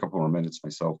can stay a couple more minutes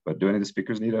myself, but do any of the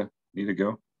speakers need to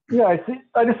go? Yeah,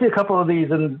 I just see a couple of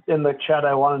these in the chat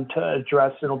I wanted to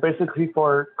address. You know, basically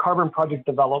for carbon project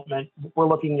development, what we're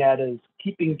looking at is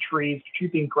keeping trees,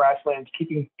 keeping grasslands,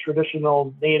 keeping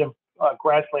traditional native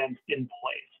grasslands in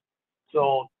place.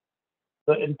 So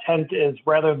the intent is,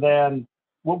 rather than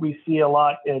what we see a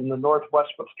lot in the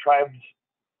Northwest with tribes,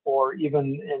 or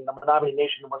even in the Menominee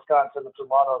Nation in Wisconsin, it's a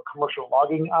lot of commercial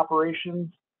logging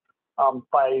operations.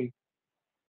 By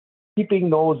keeping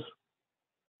those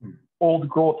old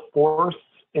growth forests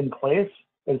in place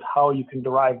is how you can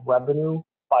derive revenue,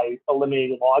 by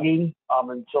eliminating logging.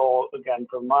 And so again,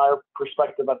 from our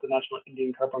perspective at the National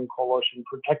Indian Carbon Coalition,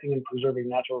 protecting and preserving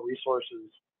natural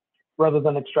resources rather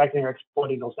than extracting or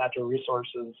exploiting those natural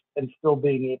resources, and still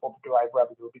being able to derive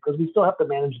revenue, because we still have to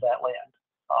manage that land.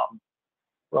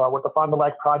 With the Fond du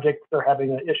Lac project, they're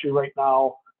having an issue right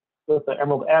now with the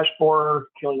emerald ash borer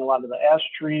killing a lot of the ash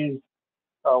trees.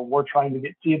 We're trying to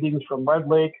get seedlings from Red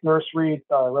Lake Nursery.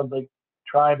 Red Lake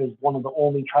Tribe is one of the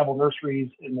only tribal nurseries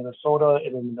in Minnesota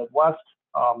and in the Midwest.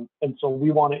 And so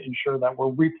we want to ensure that we're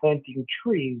replanting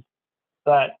trees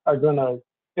that are going to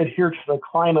adhere to the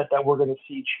climate that we're going to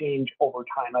see change over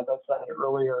time. As I said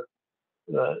earlier,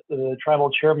 the tribal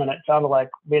chairman, it sounded like,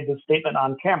 made this statement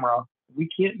on camera: we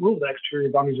can't move the exterior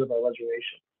boundaries of our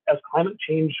reservation. As climate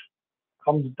change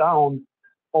comes down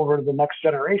over the next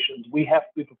generations, we have to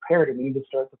be prepared, and we need to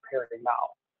start preparing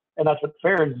now. And that's what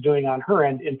Farron's doing on her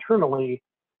end internally.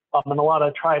 And a lot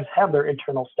of tribes have their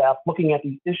internal staff looking at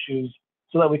these issues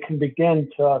so that we can begin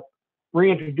to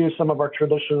reintroduce some of our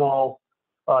traditional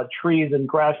trees and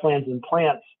grasslands and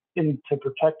plants in to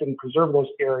protect and preserve those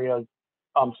areas,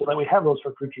 so that we have those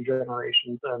for future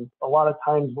generations. And a lot of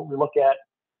times what we look at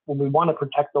when we want to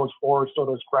protect those forests or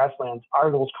those grasslands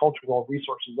are those cultural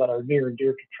resources that are near and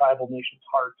dear to tribal nations'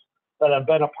 hearts, that have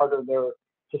been a part of their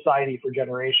society for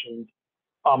generations.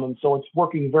 And so it's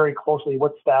working very closely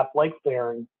with staff like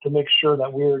Farron to make sure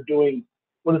that we're doing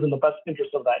what is in the best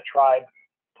interest of that tribe,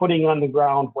 putting on the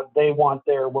ground what they want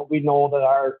there, what we know that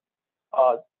our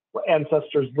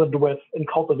ancestors lived with and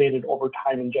cultivated over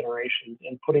time and generations,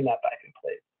 and putting that back in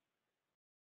place.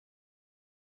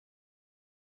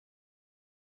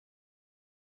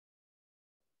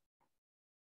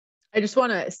 I just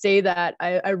want to say that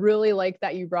I really like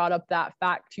that you brought up that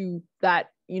fact too, that,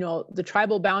 you know, the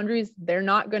tribal boundaries, they're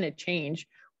not going to change.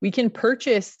 We can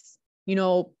purchase, you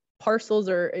know, parcels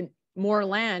or more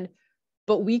land,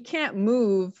 but we can't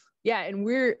move. Yeah. And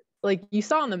we're, like you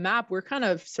saw on the map, we're kind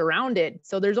of surrounded.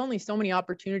 So there's only so many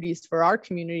opportunities for our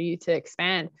community to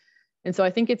expand. And so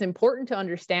I think it's important to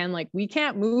understand, like, we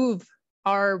can't move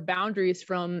our boundaries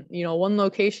from, you know, one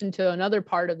location to another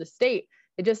part of the state.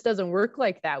 It just doesn't work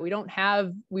like that. We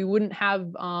wouldn't have,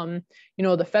 you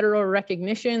know, the federal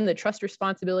recognition, the trust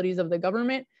responsibilities of the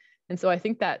government. And so I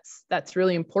think that's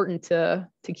really important to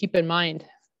keep in mind.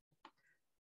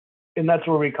 And that's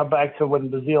where we come back to when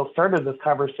Bazile started this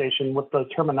conversation with the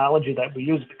terminology that we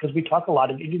use, because we talk a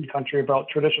lot in Indian country about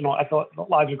traditional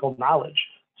ecological knowledge.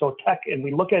 So tech, and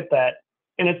we look at that,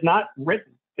 and it's not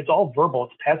written. It's all verbal.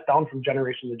 It's passed down from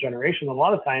generation to generation. A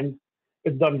lot of times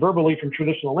it's done verbally from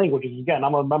traditional languages. Again,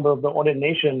 I'm a member of the Oden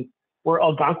Nation. We're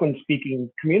Algonquin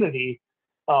speaking community.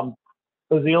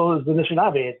 Bazile is the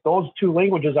Anishinaabe. Those two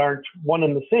languages aren't one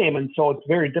and the same. And so it's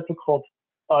very difficult,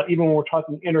 even when we're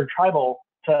talking intertribal,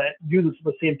 to use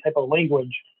the same type of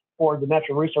language for the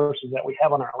natural resources that we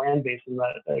have on our land base, and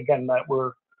that, again, that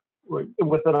we're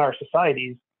within our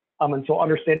societies. And so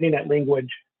understanding that language,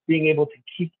 being able to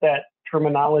keep that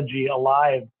terminology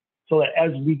alive, so that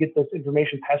as we get this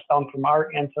information passed down from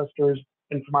our ancestors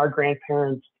and from our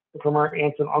grandparents and from our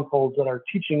aunts and uncles that are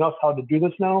teaching us how to do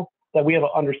this now, that we have an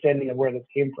understanding of where this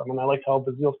came from. And I like how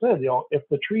Bazile said, you know, if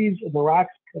the trees and the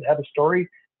rocks could have a story,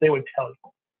 they would tell you.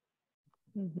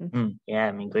 Mm-hmm. Yeah,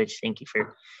 I mean, Glitch, thank you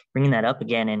for bringing that up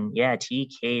again. And yeah,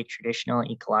 TEK, traditional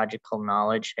ecological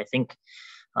knowledge. I think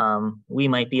we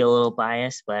might be a little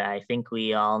biased, but I think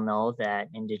we all know that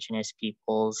Indigenous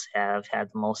peoples have had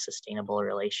the most sustainable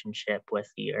relationship with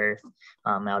the earth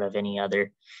out of any other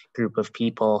group of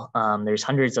people. There's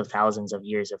hundreds of thousands of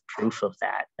years of proof of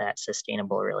that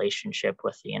sustainable relationship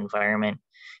with the environment.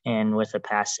 And with the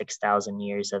past 6,000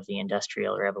 years of the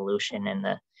Industrial Revolution and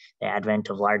the advent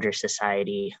of larger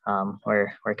society,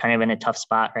 we're kind of in a tough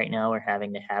spot right now. We're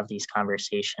having to have these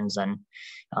conversations on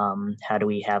how do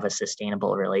we have a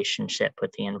sustainable relationship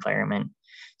with the environment.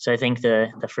 So I think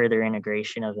the further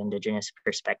integration of Indigenous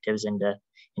perspectives into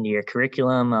your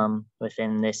curriculum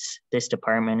within this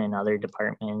department and other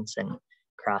departments and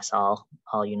across all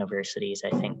universities,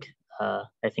 I think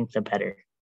the better.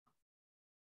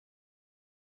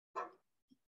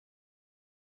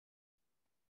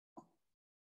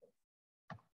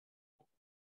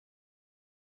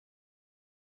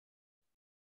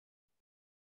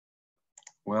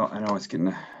 Well, I know it's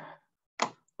getting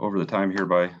over the time here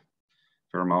by a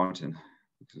fair amount, and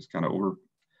it's just kind of over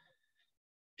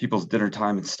people's dinner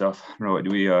time and stuff. I don't know, do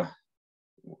we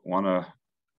want to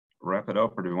wrap it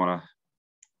up, or do we want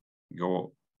to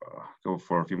go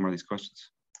for a few more of these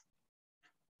questions?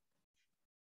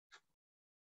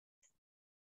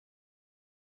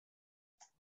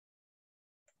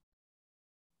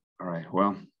 All right,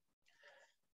 well,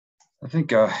 I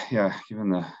think, yeah, given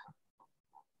the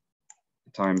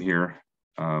time here,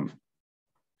 I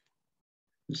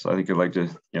think I'd like to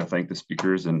thank the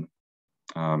speakers, and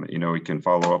we can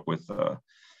follow up with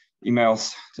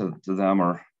emails to them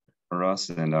or us.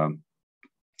 And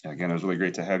again, it was really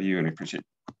great to have you, and I appreciate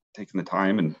taking the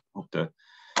time, and hope to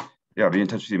yeah, I'll be in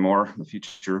touch with you more in the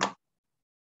future.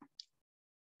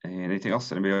 And anything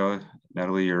else? Anybody,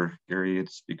 Natalie or Gary, and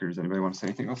speakers, anybody want to say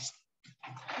anything else?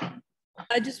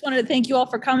 I just wanted to thank you all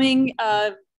for coming,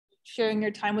 sharing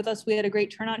your time with us. We had a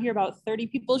great turnout here. About 30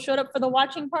 people showed up for the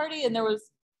watching party, and there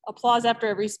was applause after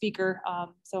every speaker.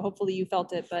 So hopefully you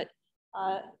felt it, but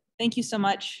thank you so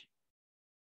much.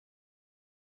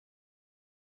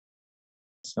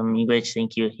 So Miigwech,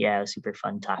 thank you. Yeah, it was super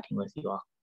fun talking with you all.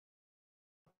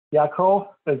 Yako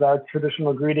is our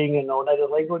traditional greeting in the Oneida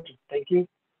language. Thank you.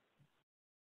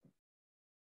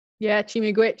 Yeah,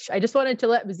 Chimigwich. I just wanted to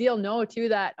let Bazil know too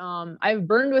that I've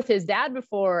burned with his dad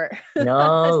before.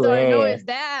 No so way. I know his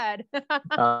dad.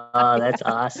 Oh, that's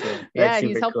awesome. That's yeah,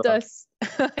 he's helped us.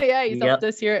 Yeah, he's helped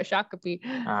us here at Shakopee.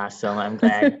 Awesome. I'm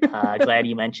glad. Glad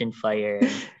you mentioned fire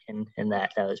and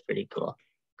that. That was pretty cool.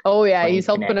 Oh yeah, he's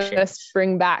helping us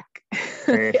bring back.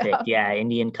 Perfect. Yeah,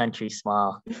 Indian country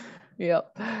small.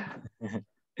 Yep. All That's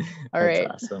right.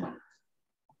 awesome.